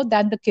lot more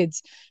than the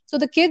kids. So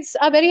the kids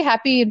are very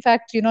happy, in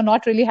fact,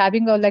 not really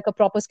having a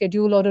proper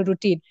schedule or a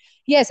routine.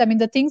 Yes, I mean,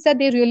 the things that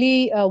they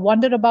really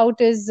wonder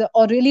about is,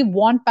 or really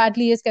want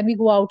badly, is, can we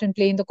go out and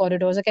play in the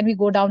corridors, or can we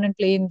go down and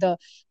play in the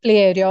play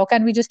area, or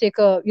can we just take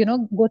a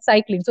go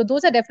cycling? So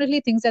those are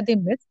definitely things that they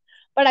miss.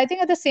 But I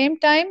think at the same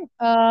time,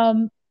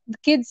 the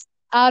kids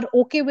are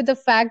okay with the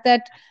fact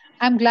that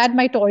I'm glad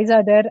my toys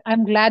are there.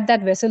 I'm glad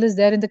that vessel is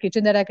there in the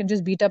kitchen that I can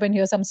just beat up and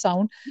hear some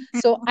sound.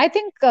 So I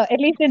think, at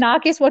least in our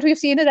case, what we've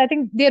seen is, I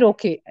think they're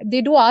okay. They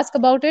do ask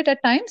about it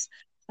at times,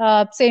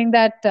 saying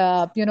that,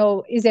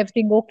 is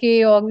everything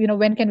okay, or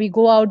when can we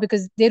go out,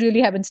 because they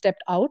really haven't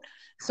stepped out.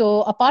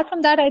 So apart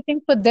from that, I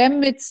think for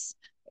them it's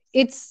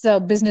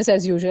business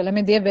as usual. I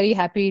mean, they're very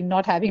happy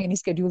not having any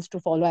schedules to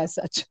follow as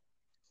such.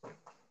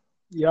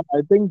 Yeah,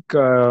 I think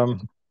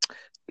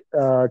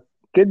uh,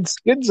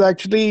 kids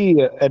actually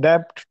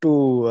adapt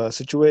to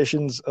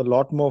situations a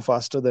lot more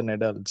faster than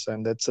adults,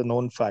 and that's a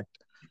known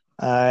fact.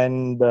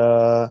 And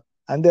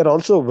and they're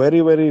also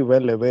very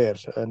well aware.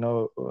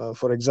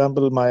 For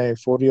example, my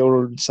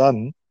 4-year-old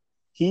son,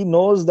 he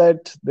knows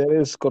that there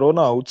is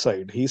corona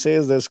outside. He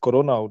says there's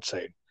corona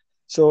outside.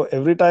 So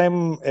every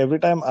time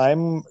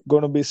I'm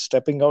going to be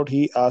stepping out,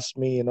 he asks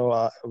me,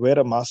 wear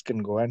a mask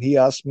and go. And he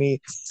asks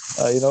me,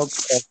 can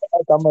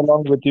I come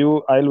along with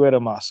you? I'll wear a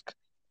mask.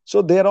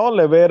 So they're all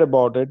aware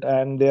about it,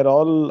 and they're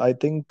all, I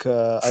think,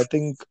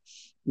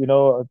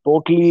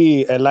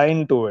 totally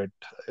aligned to it.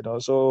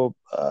 So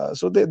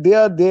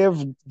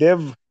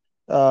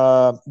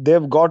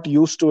they've got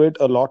used to it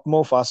a lot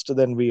more faster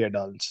than we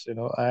adults.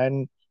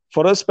 And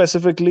for us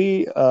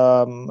specifically,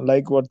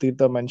 like what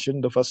Tirtha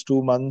mentioned, the first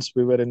 2 months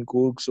we were in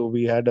Coorg, so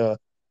we had a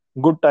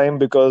good time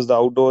because the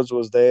outdoors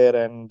was there,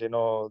 and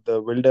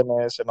the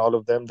wilderness and all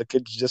of them. The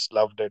kids just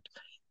loved it.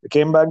 We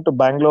came back to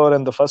Bangalore,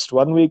 and the first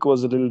 1 week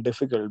was a little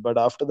difficult, but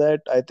after that,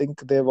 I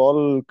think they've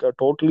all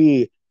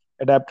totally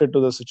adapted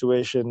to the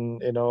situation.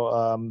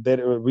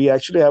 We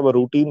actually have a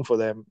routine for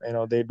them.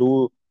 They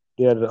do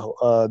their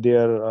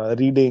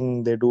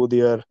reading, they do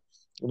their,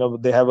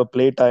 they have a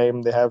play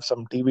time, they have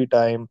some TV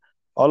time.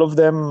 All of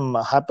them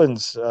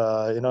happens,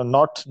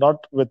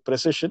 not with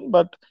precision,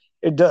 but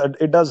it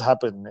does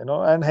happen.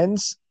 And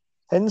hence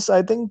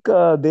I think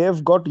they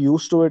have got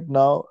used to it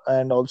now,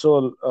 and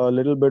also a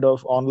little bit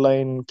of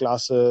online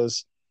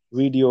classes,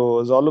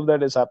 videos, all of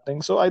that is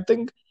happening. So I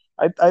think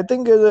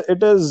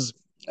it is,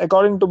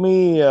 according to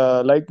me,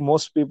 like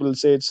most people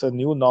say, it's a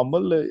new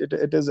normal.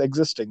 It is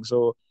existing.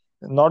 So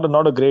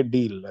not a great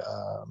deal.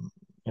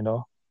 You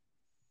know.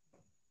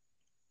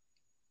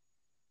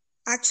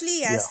 Actually,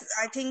 Yeah. yes,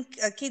 I think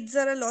kids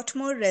are a lot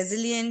more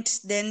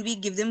resilient than we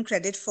give them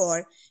credit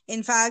for.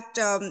 In fact,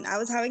 I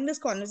was having this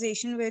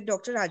conversation with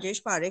Dr.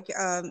 Rajesh Parekh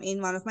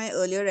in one of my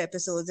earlier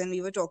episodes, and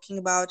we were talking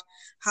about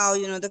how,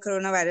 the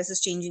coronavirus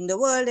is changing the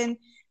world. And,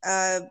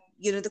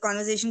 the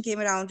conversation came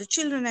around to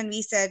children, and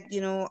we said,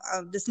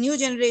 this new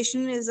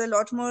generation is a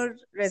lot more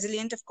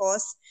resilient, of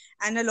course,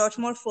 and a lot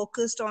more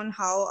focused on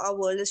how our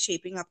world is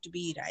shaping up to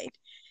be, right?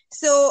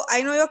 So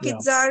I know your Yeah.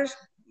 kids are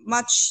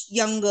much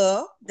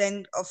younger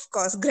than, of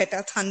course,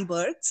 Greta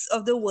Thunbergs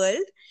of the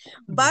world,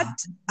 but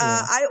Mhm.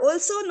 Yeah. I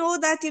also know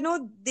that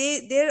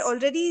they're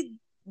already,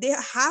 they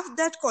have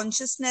that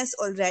consciousness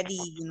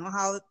already.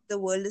 How the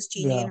world is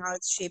changing Yeah. and how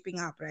it's shaping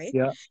up, right?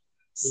 Yeah. Yeah.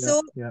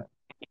 So, Yeah.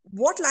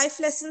 what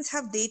life lessons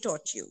have they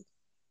taught you?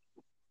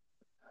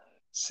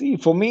 See,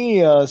 for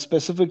me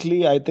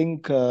specifically, I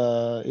think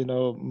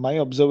my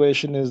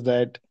observation is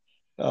that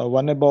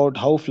one about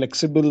how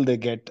flexible they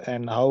get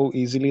and how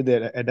easily they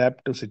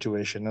adapt to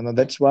situation.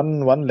 That's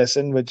one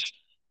lesson which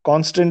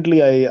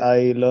constantly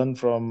I learn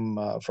from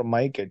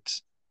my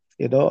kids.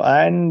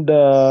 And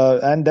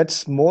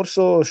that's more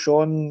so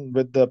shown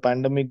with the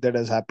pandemic that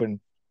has happened.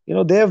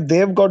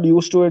 They've got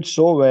used to it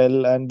so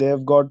well, and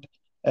they've got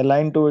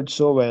aligned to it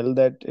so well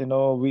that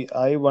we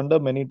I wonder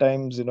many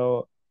times,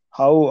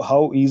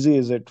 how easy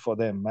is it for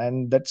them.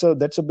 And that's a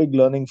big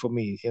learning for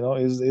me,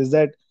 is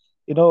that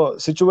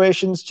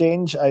situations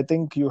change. I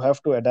think you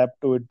have to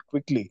adapt to it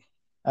quickly,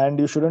 and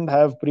you shouldn't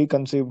have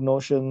preconceived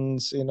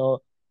notions,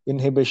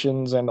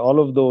 inhibitions and all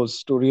of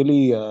those to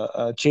really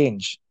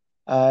change.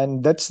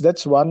 And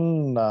that's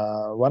one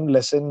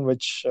lesson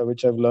which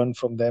I've learned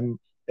from them,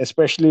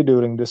 especially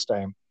during this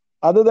time.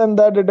 Other than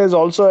that, it is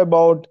also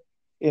about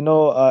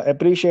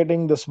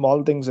appreciating the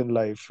small things in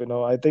life.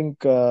 I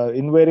think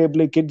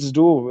invariably kids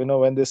do,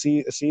 when they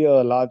see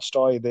a large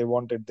toy, they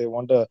want it, they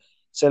want a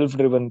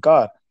self-driven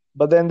car,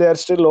 but then they are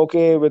still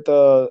okay with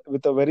a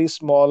very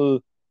small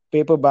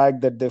paper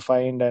bag that they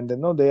find, and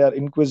they are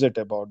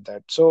inquisitive about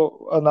that.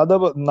 So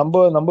another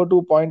number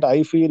two point,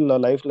 I feel, a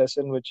life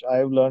lesson which I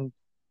have learned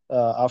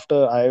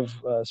after I've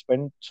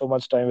spent so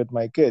much time with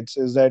my kids,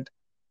 is that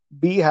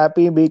be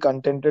happy, be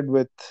contented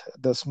with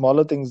the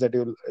smaller things that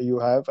you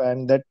have,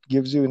 and that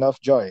gives you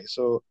enough joy.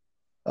 So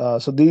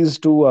these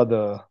two are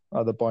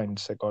the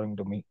points according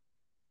to me.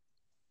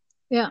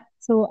 Yeah,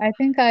 so I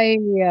think I'm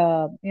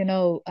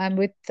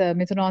with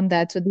Mithun on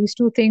that. So these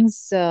two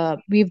things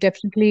we've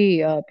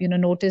definitely,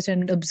 noticed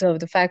and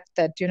observed the fact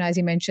that, as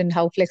you mentioned,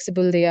 how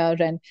flexible they are,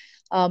 and,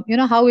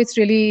 how it's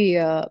really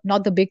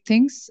not the big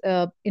things.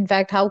 In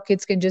fact, how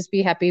kids can just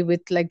be happy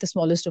with like the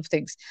smallest of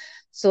things.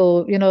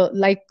 So,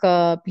 like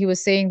he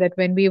was saying that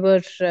when we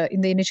were in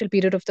the initial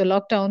period of the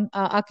lockdown,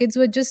 our kids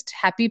were just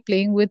happy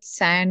playing with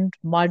sand,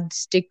 mud,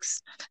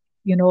 sticks,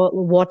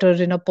 water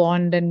in a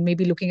pond, and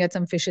maybe looking at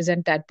some fishes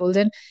and tadpoles,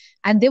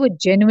 and they were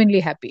genuinely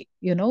happy,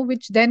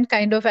 which then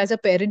kind of, as a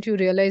parent, you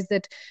realize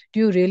that do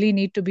you really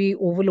need to be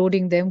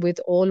overloading them with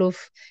all of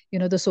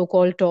the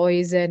so-called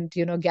toys and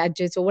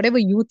gadgets or whatever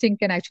you think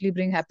can actually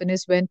bring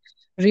happiness, when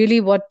really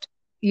what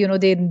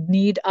they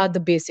need are the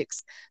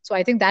basics. So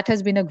I think that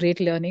has been a great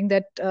learning,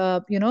 that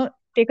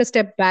take a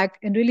step back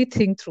and really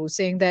think through,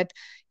 saying that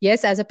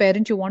yes, as a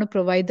parent you want to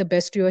provide the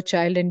best to your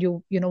child, and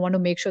you want to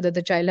make sure that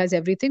the child has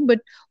everything, but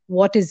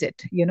what is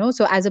it,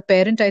 so as a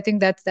parent, I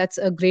think that's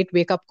a great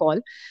wake up call.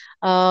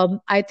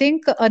 I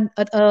think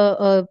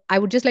I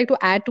would just like to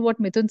add to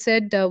what Mithun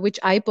said, which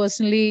I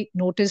personally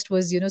noticed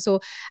was, so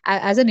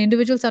as an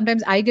individual,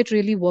 sometimes I get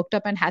really worked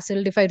up and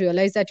hassled if I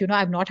realize that,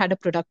 I've not had a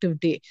productive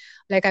day.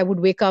 Like I would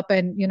wake up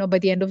and, by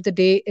the end of the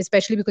day,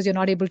 especially because you're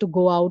not able to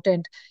go out,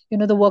 and,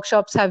 the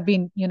workshops have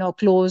been,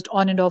 closed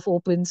on and off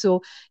open.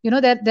 So,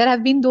 there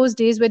have been those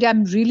days where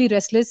I'm really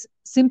restless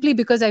simply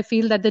because I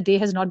feel that the day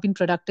has not been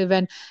productive,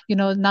 and,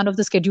 none of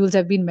the schedules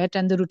have been met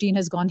and the routine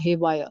has gone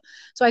haywire.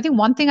 So I think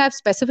one thing I've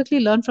specifically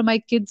learned from my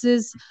kids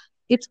is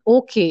it's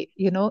okay,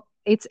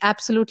 it's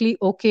absolutely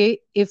okay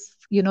if,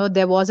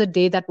 there was a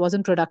day that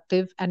wasn't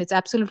productive, and it's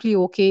absolutely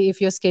okay if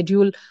your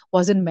schedule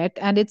wasn't met,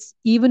 and it's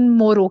even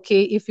more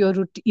okay if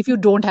if you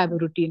don't have a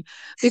routine.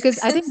 Because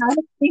I think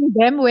I've seen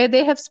them where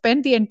they have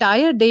spent the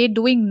entire day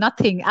doing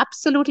nothing,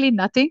 absolutely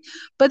nothing,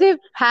 but they've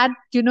had,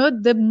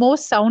 the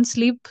most sound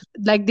sleep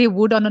like they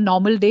would on a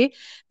normal day.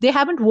 They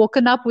haven't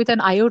woken up with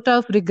an iota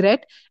of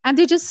regret, and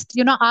they just,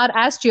 are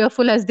as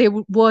cheerful as they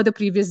were the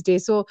previous day.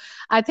 So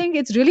I think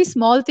it's really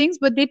small things,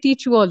 but they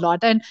teach you a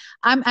lot. And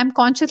I'm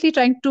consciously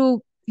trying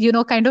to,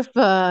 kind of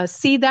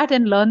see that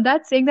and learn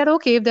that, saying that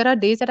okay, if there are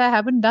days that I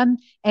haven't done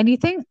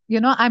anything,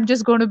 I'm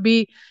just going to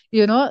be,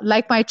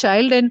 like my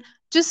child, and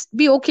just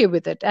be okay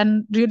with it,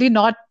 and really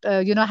not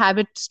have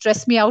it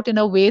stress me out in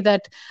a way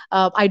that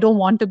I don't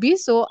want to be.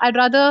 So I'd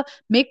rather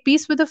make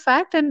peace with the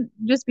fact and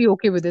just be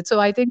okay with it. So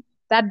I think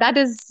that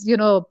is,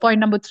 point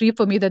number 3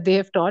 for me, that they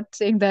have taught,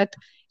 saying that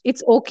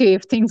it's okay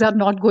if things are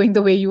not going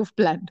the way you've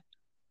planned.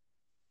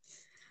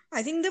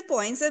 I think the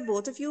points that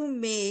both of you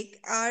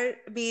are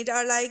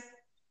like,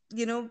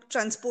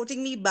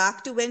 transporting me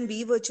back to when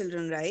we were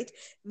children, right?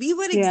 We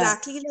were Yeah.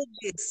 exactly like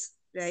this,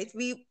 right?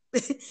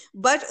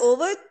 But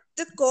over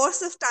the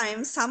course of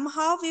time,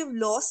 somehow we've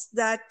lost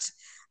that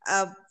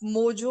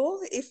mojo,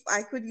 if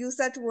I could use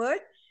that word.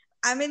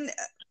 I mean,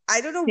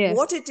 I don't know Yes.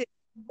 what it is.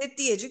 Is it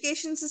the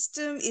education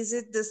system? Is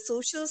it the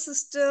social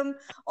system?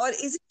 Or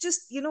is it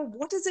just,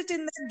 what is it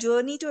in that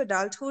journey to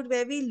adulthood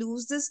where we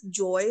lose this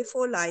joy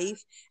for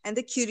life and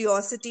the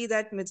curiosity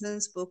that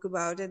Mithun spoke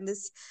about, and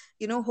this,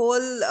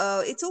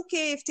 whole, it's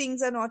okay if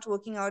things are not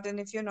working out and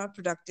if you're not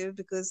productive,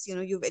 because,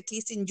 you've at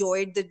least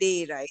enjoyed the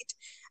day, right?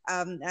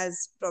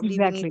 As probably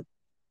Vineet.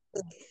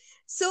 Exactly.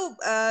 So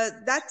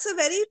that's a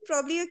very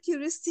probably a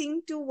curious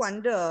thing to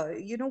wonder,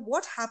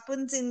 what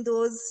happens in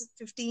those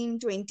 15,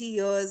 20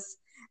 years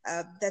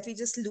that we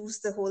just lose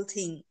the whole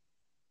thing.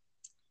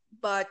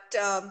 But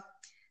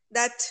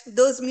that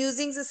those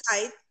musings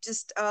aside,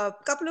 just a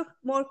couple of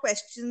more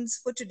questions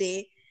for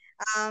today.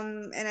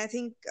 And I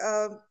think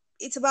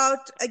it's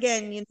about,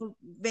 again,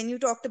 when you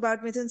talked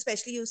about Mithun,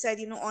 especially, you said,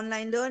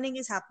 online learning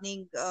is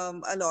happening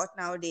a lot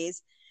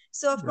nowadays.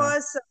 So of Yeah.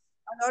 course,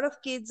 a lot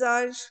of kids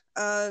are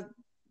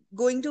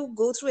going to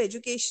go through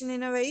education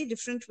in a very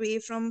different way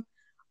from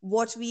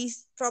what we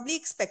probably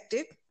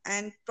expected,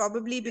 and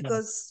probably Yeah.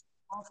 because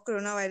of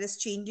coronavirus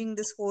changing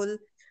this whole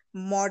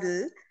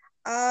model.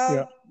 uh,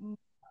 Yeah.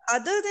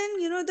 Other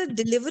than, the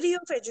delivery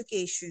of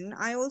education,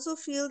 I also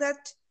feel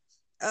that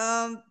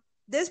um,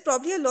 there's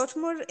probably a lot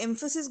more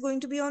emphasis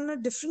going to be on a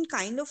different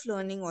kind of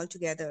learning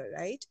altogether,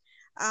 right?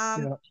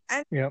 Yeah.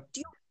 And Yeah.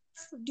 do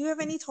you have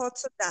any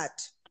thoughts of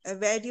that?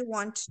 Where do you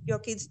want your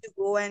kids to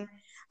go, and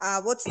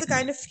what's the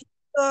kind of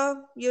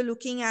future you're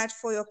looking at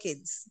for your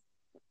kids?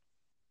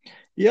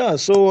 Yeah,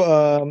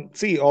 so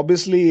see,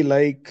 obviously,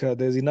 like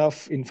there's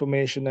enough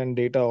information and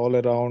data all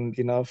around,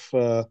 enough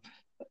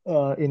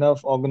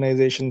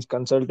organizations,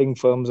 consulting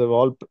firms have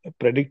all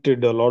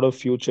predicted a lot of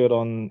future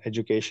on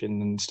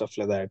education and stuff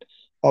like that.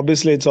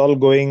 Obviously, it's all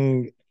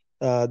going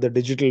the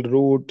digital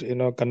route,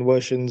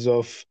 conversions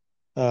of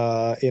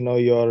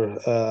your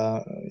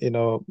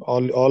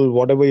all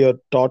whatever you're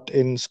taught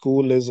in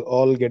school is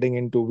all getting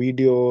into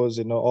videos,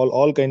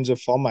 all kinds of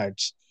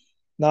formats.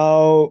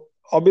 Now,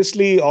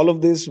 obviously, all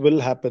of this will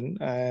happen,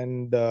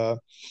 and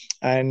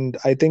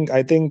I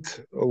think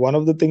one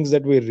of the things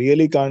that we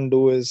really can't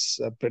do is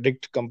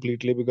predict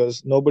completely,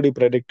 because nobody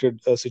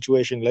predicted a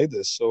situation like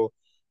this. So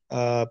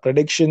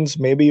predictions,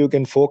 maybe you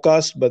can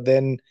forecast, but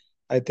then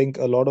I think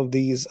a lot of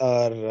these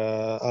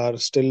are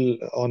still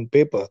on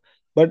paper.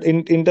 But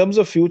in terms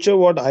of future,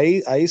 what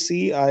I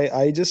see,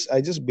 I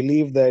just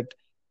believe that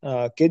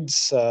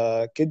kids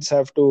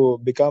have to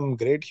become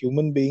great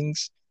human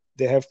beings.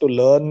 They have to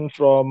learn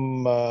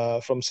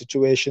from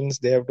situations.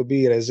 They have to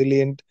be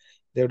resilient.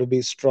 They have to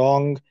be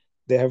strong.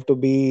 They have to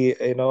be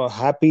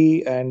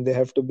happy, and they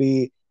have to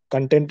be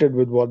contented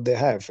with what they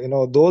have.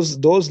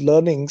 Those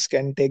learnings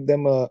can take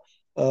them a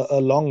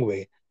long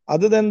way.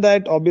 Other than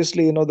that,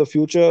 obviously, the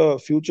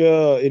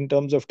future in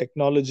terms of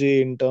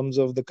technology, in terms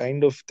of the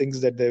kind of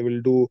things that they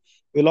will do,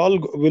 will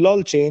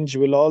all change,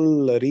 will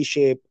all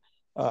reshape,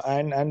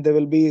 and there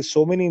will be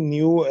so many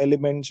new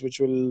elements which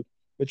will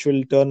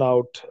turn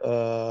out,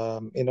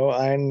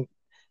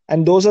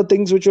 and those are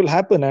things which will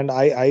happen. And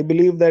I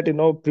believe that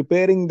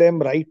preparing them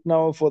right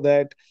now for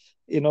that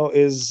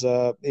is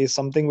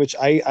something which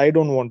I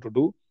don't want to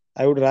do.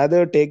 I would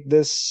rather take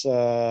this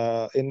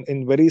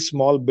in very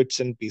small bits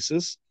and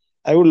pieces.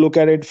 I would look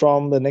at it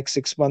from the next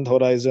 6 month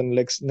horizon,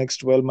 next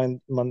 12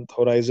 month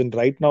horizon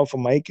right now for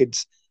my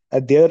kids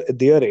at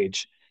their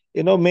age.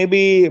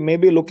 Maybe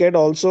look at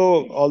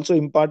also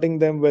imparting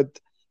them with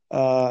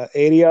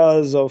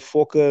areas of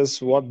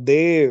focus, what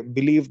they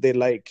believe they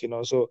like.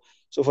 So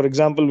for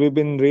example, we've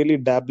been really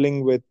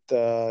dabbling with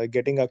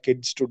getting our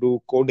kids to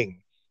do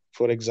coding,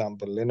 for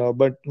example.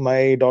 But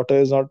my daughter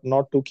is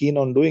not too keen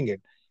on doing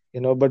it.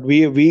 But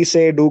we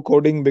say do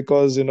coding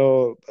because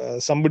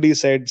somebody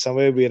said,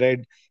 somewhere we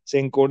read,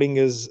 saying coding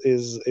is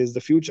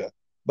the future.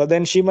 But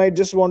then she might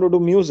just want to do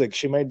music,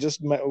 she might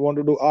just want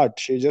to do art,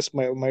 she just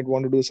might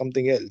want to do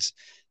something else.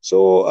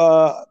 So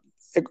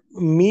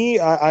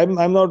I'm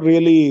not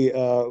really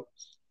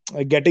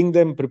getting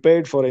them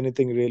prepared for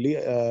anything really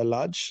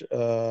large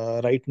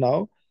right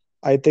now.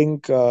 I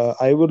think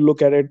I would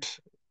look at it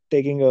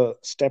taking a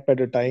step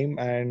at a time,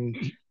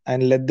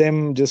 and let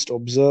them just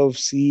observe,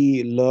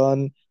 see,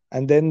 learn,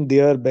 and then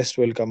their best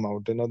will come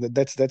out.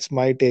 That's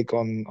my take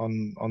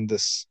on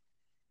this.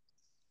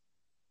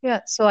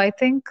 Yeah, so I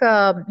think,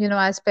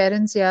 as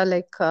parents, yeah,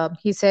 like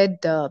he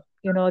said,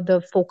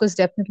 the focus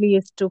definitely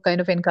is to kind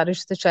of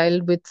encourage the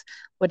child with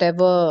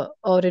whatever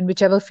or in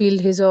whichever field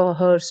his or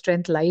her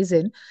strength lies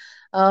in.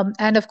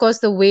 And of course,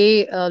 the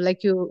way,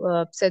 like you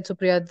said,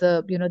 Supriya,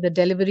 the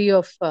delivery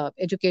of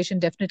education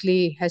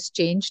definitely has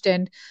changed,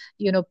 and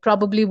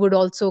probably would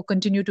also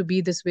continue to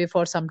be this way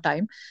for some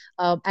time.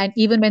 And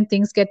even when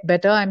things get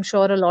better, I'm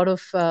sure a lot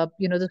of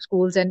the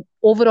schools and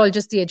overall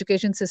just the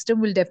education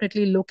system will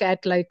definitely look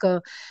at like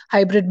a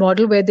hybrid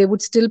model where they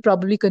would still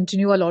probably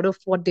continue a lot of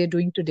what they're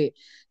doing today.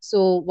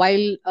 So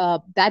while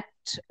that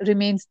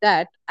remains,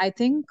 that I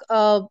think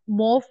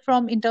more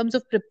from in terms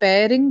of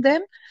preparing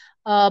them,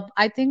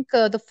 I think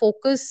the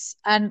focus,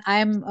 and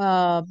I'm,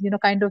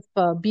 kind of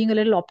being a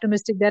little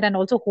optimistic there and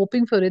also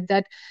hoping for it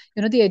that,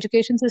 the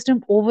education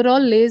system overall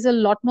lays a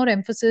lot more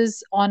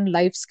emphasis on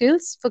life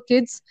skills for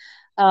kids.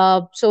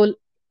 So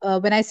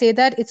when I say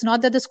that, it's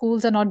not that the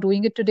schools are not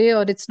doing it today,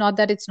 or it's not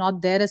that it's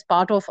not there as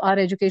part of our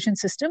education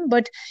system,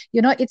 but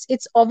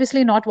it's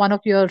obviously not one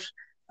of your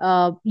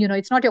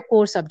it's not your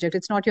core subject,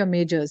 it's not your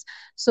majors.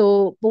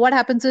 So but what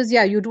happens is,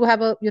 yeah, you do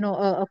have a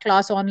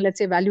class on, let's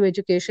say, value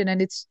education,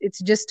 and it's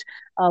just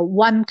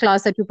one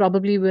class that you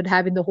probably would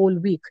have in the whole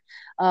week.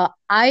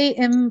 I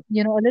am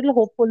a little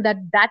hopeful that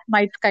that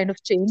might kind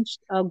of change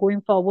going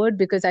forward,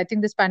 because I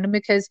think this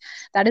pandemic has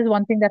that is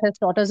one thing that has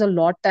taught us a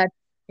lot, that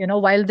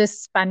while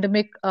this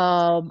pandemic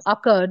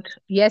occurred,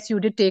 yes, you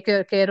did take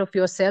care of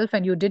yourself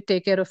and you did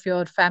take care of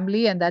your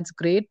family, and that's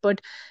great.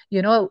 But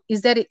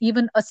is there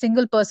even a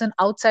single person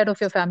outside of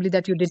your family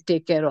that you did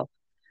take care of?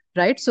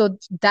 Right. So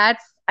that,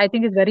 I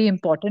think, is very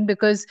important,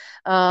 because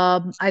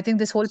I think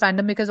this whole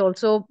pandemic has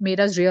also made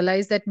us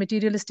realize that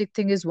materialistic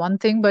thing is one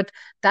thing, but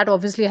that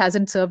obviously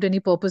hasn't served any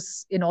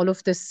purpose in all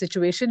of this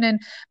situation. And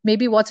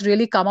maybe what's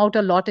really come out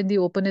a lot in the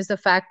open is the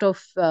fact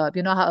of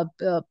how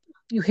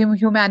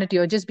humanity,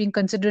 or just being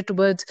considerate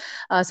towards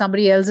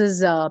somebody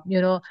else's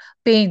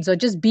pains or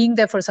just being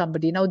there for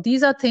somebody. Now,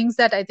 these are things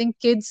that I think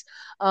kids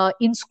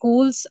in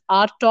schools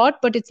are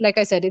taught, but it's like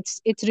I said,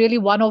 it's really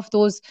one of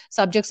those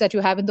subjects that you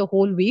have in the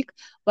whole week.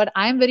 But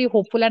I'm very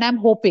hopeful and I'm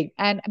hoping,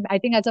 and I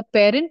think as a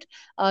parent,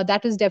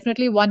 that is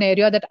definitely one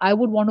area that I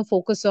would want to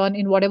focus on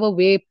in whatever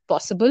way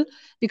possible,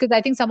 because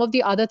I think some of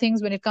the other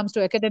things, when it comes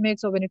to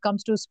academics or when it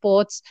comes to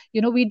sports,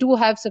 we do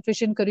have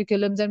sufficient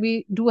curriculums and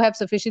we do have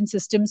sufficient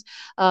systems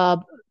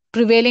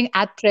prevailing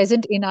at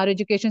present in our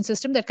education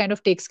system that kind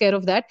of takes care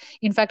of that.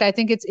 In fact, I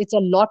think it's a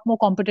lot more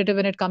competitive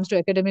when it comes to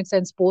academics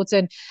and sports.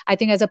 And I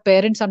think as a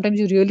parent, sometimes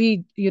you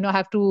really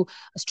have to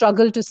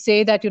struggle to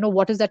say that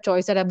what is that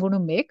choice that I'm going to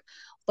make.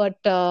 But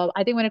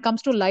I think when it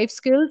comes to life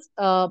skills,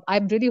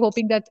 I'm really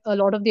hoping that a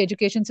lot of the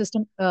education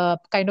system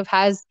kind of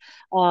has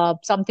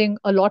something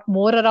a lot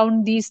more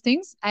around these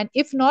things. And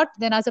if not,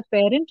 then as a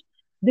parent,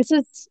 this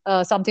is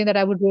something that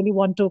I would really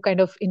want to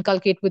kind of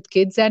inculcate with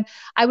kids. And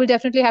I will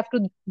definitely have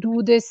to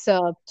do this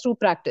through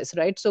practice,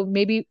 right? So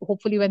maybe,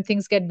 hopefully, when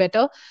things get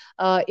better,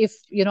 if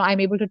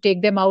I'm able to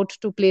take them out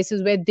to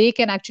places where they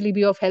can actually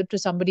be of help to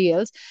somebody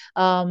else,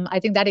 I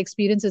think that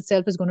experience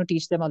itself is going to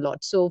teach them a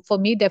lot. So for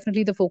me,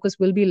 definitely the focus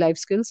will be life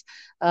skills.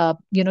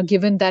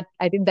 Given that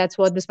I think that's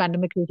what this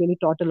pandemic has really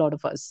taught a lot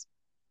of us.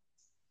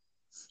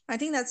 I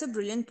think that's a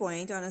brilliant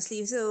point,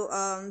 honestly.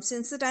 So,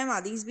 since the time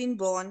Adi's been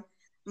born,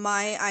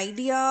 my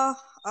idea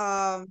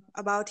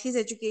about his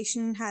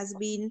education has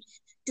been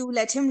to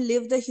let him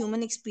live the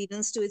human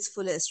experience to its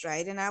fullest,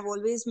 right? And I've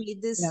always made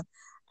Yeah. this,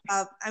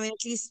 I mean,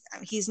 at least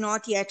he's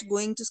not yet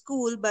going to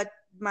school, but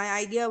my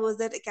idea was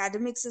that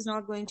academics is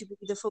not going to be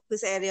the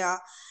focus area,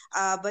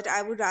 but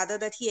I would rather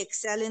that he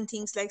excel in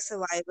things like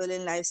survival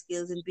and life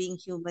skills and being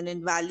human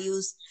and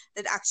values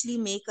that actually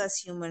make us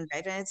human,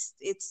 right? And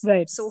it's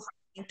Right. so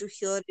heartening to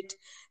hear it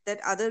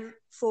that other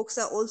folks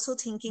are also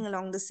thinking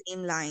along the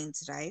same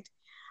lines, right?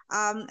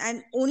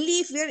 And only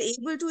if we are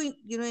able to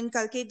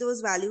inculcate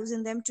those values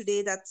in them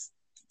today,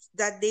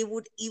 that they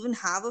would even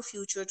have a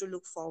future to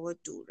look forward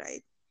to,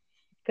 right?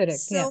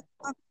 Correct. Yeah.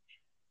 So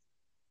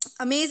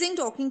amazing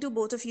talking to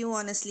both of you,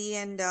 honestly,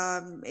 and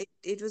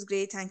it was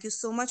great. Thank you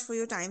so much for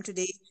your time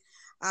today.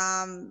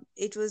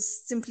 It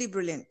was simply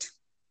brilliant.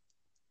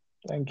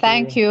 Thank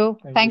Thank you. you.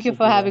 Thank you, Thank you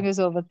for having Supriya. us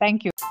over.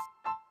 Thank you.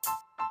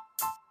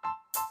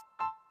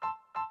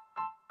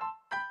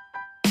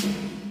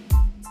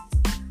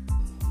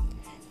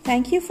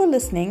 Thank you for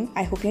listening.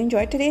 I hope you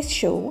enjoyed today's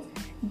show.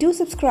 Do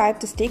subscribe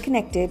to stay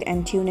connected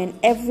and tune in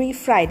every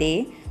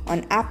Friday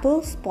on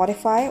Apple,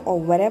 Spotify, or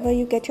wherever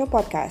you get your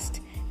podcast.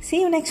 See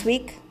you next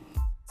week.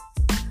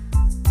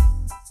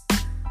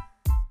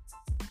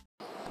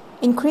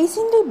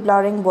 Increasingly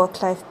blurring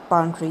work-life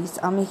boundaries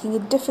are making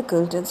it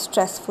difficult and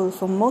stressful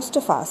for most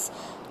of us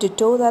to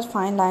toe that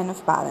fine line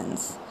of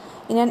balance.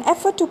 In an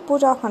effort to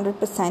put our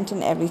 100%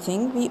 in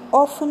everything, we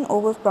often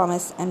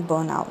overpromise and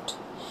burn out.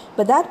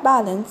 But that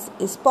balance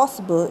is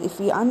possible if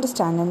we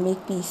understand and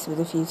make peace with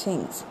a few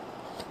things.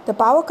 The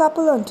power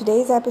couple on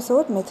today's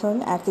episode,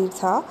 Mithun and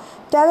Tirtha,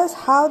 tell us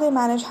how they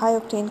manage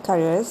high-octane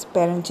careers,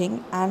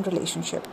 parenting, and relationships.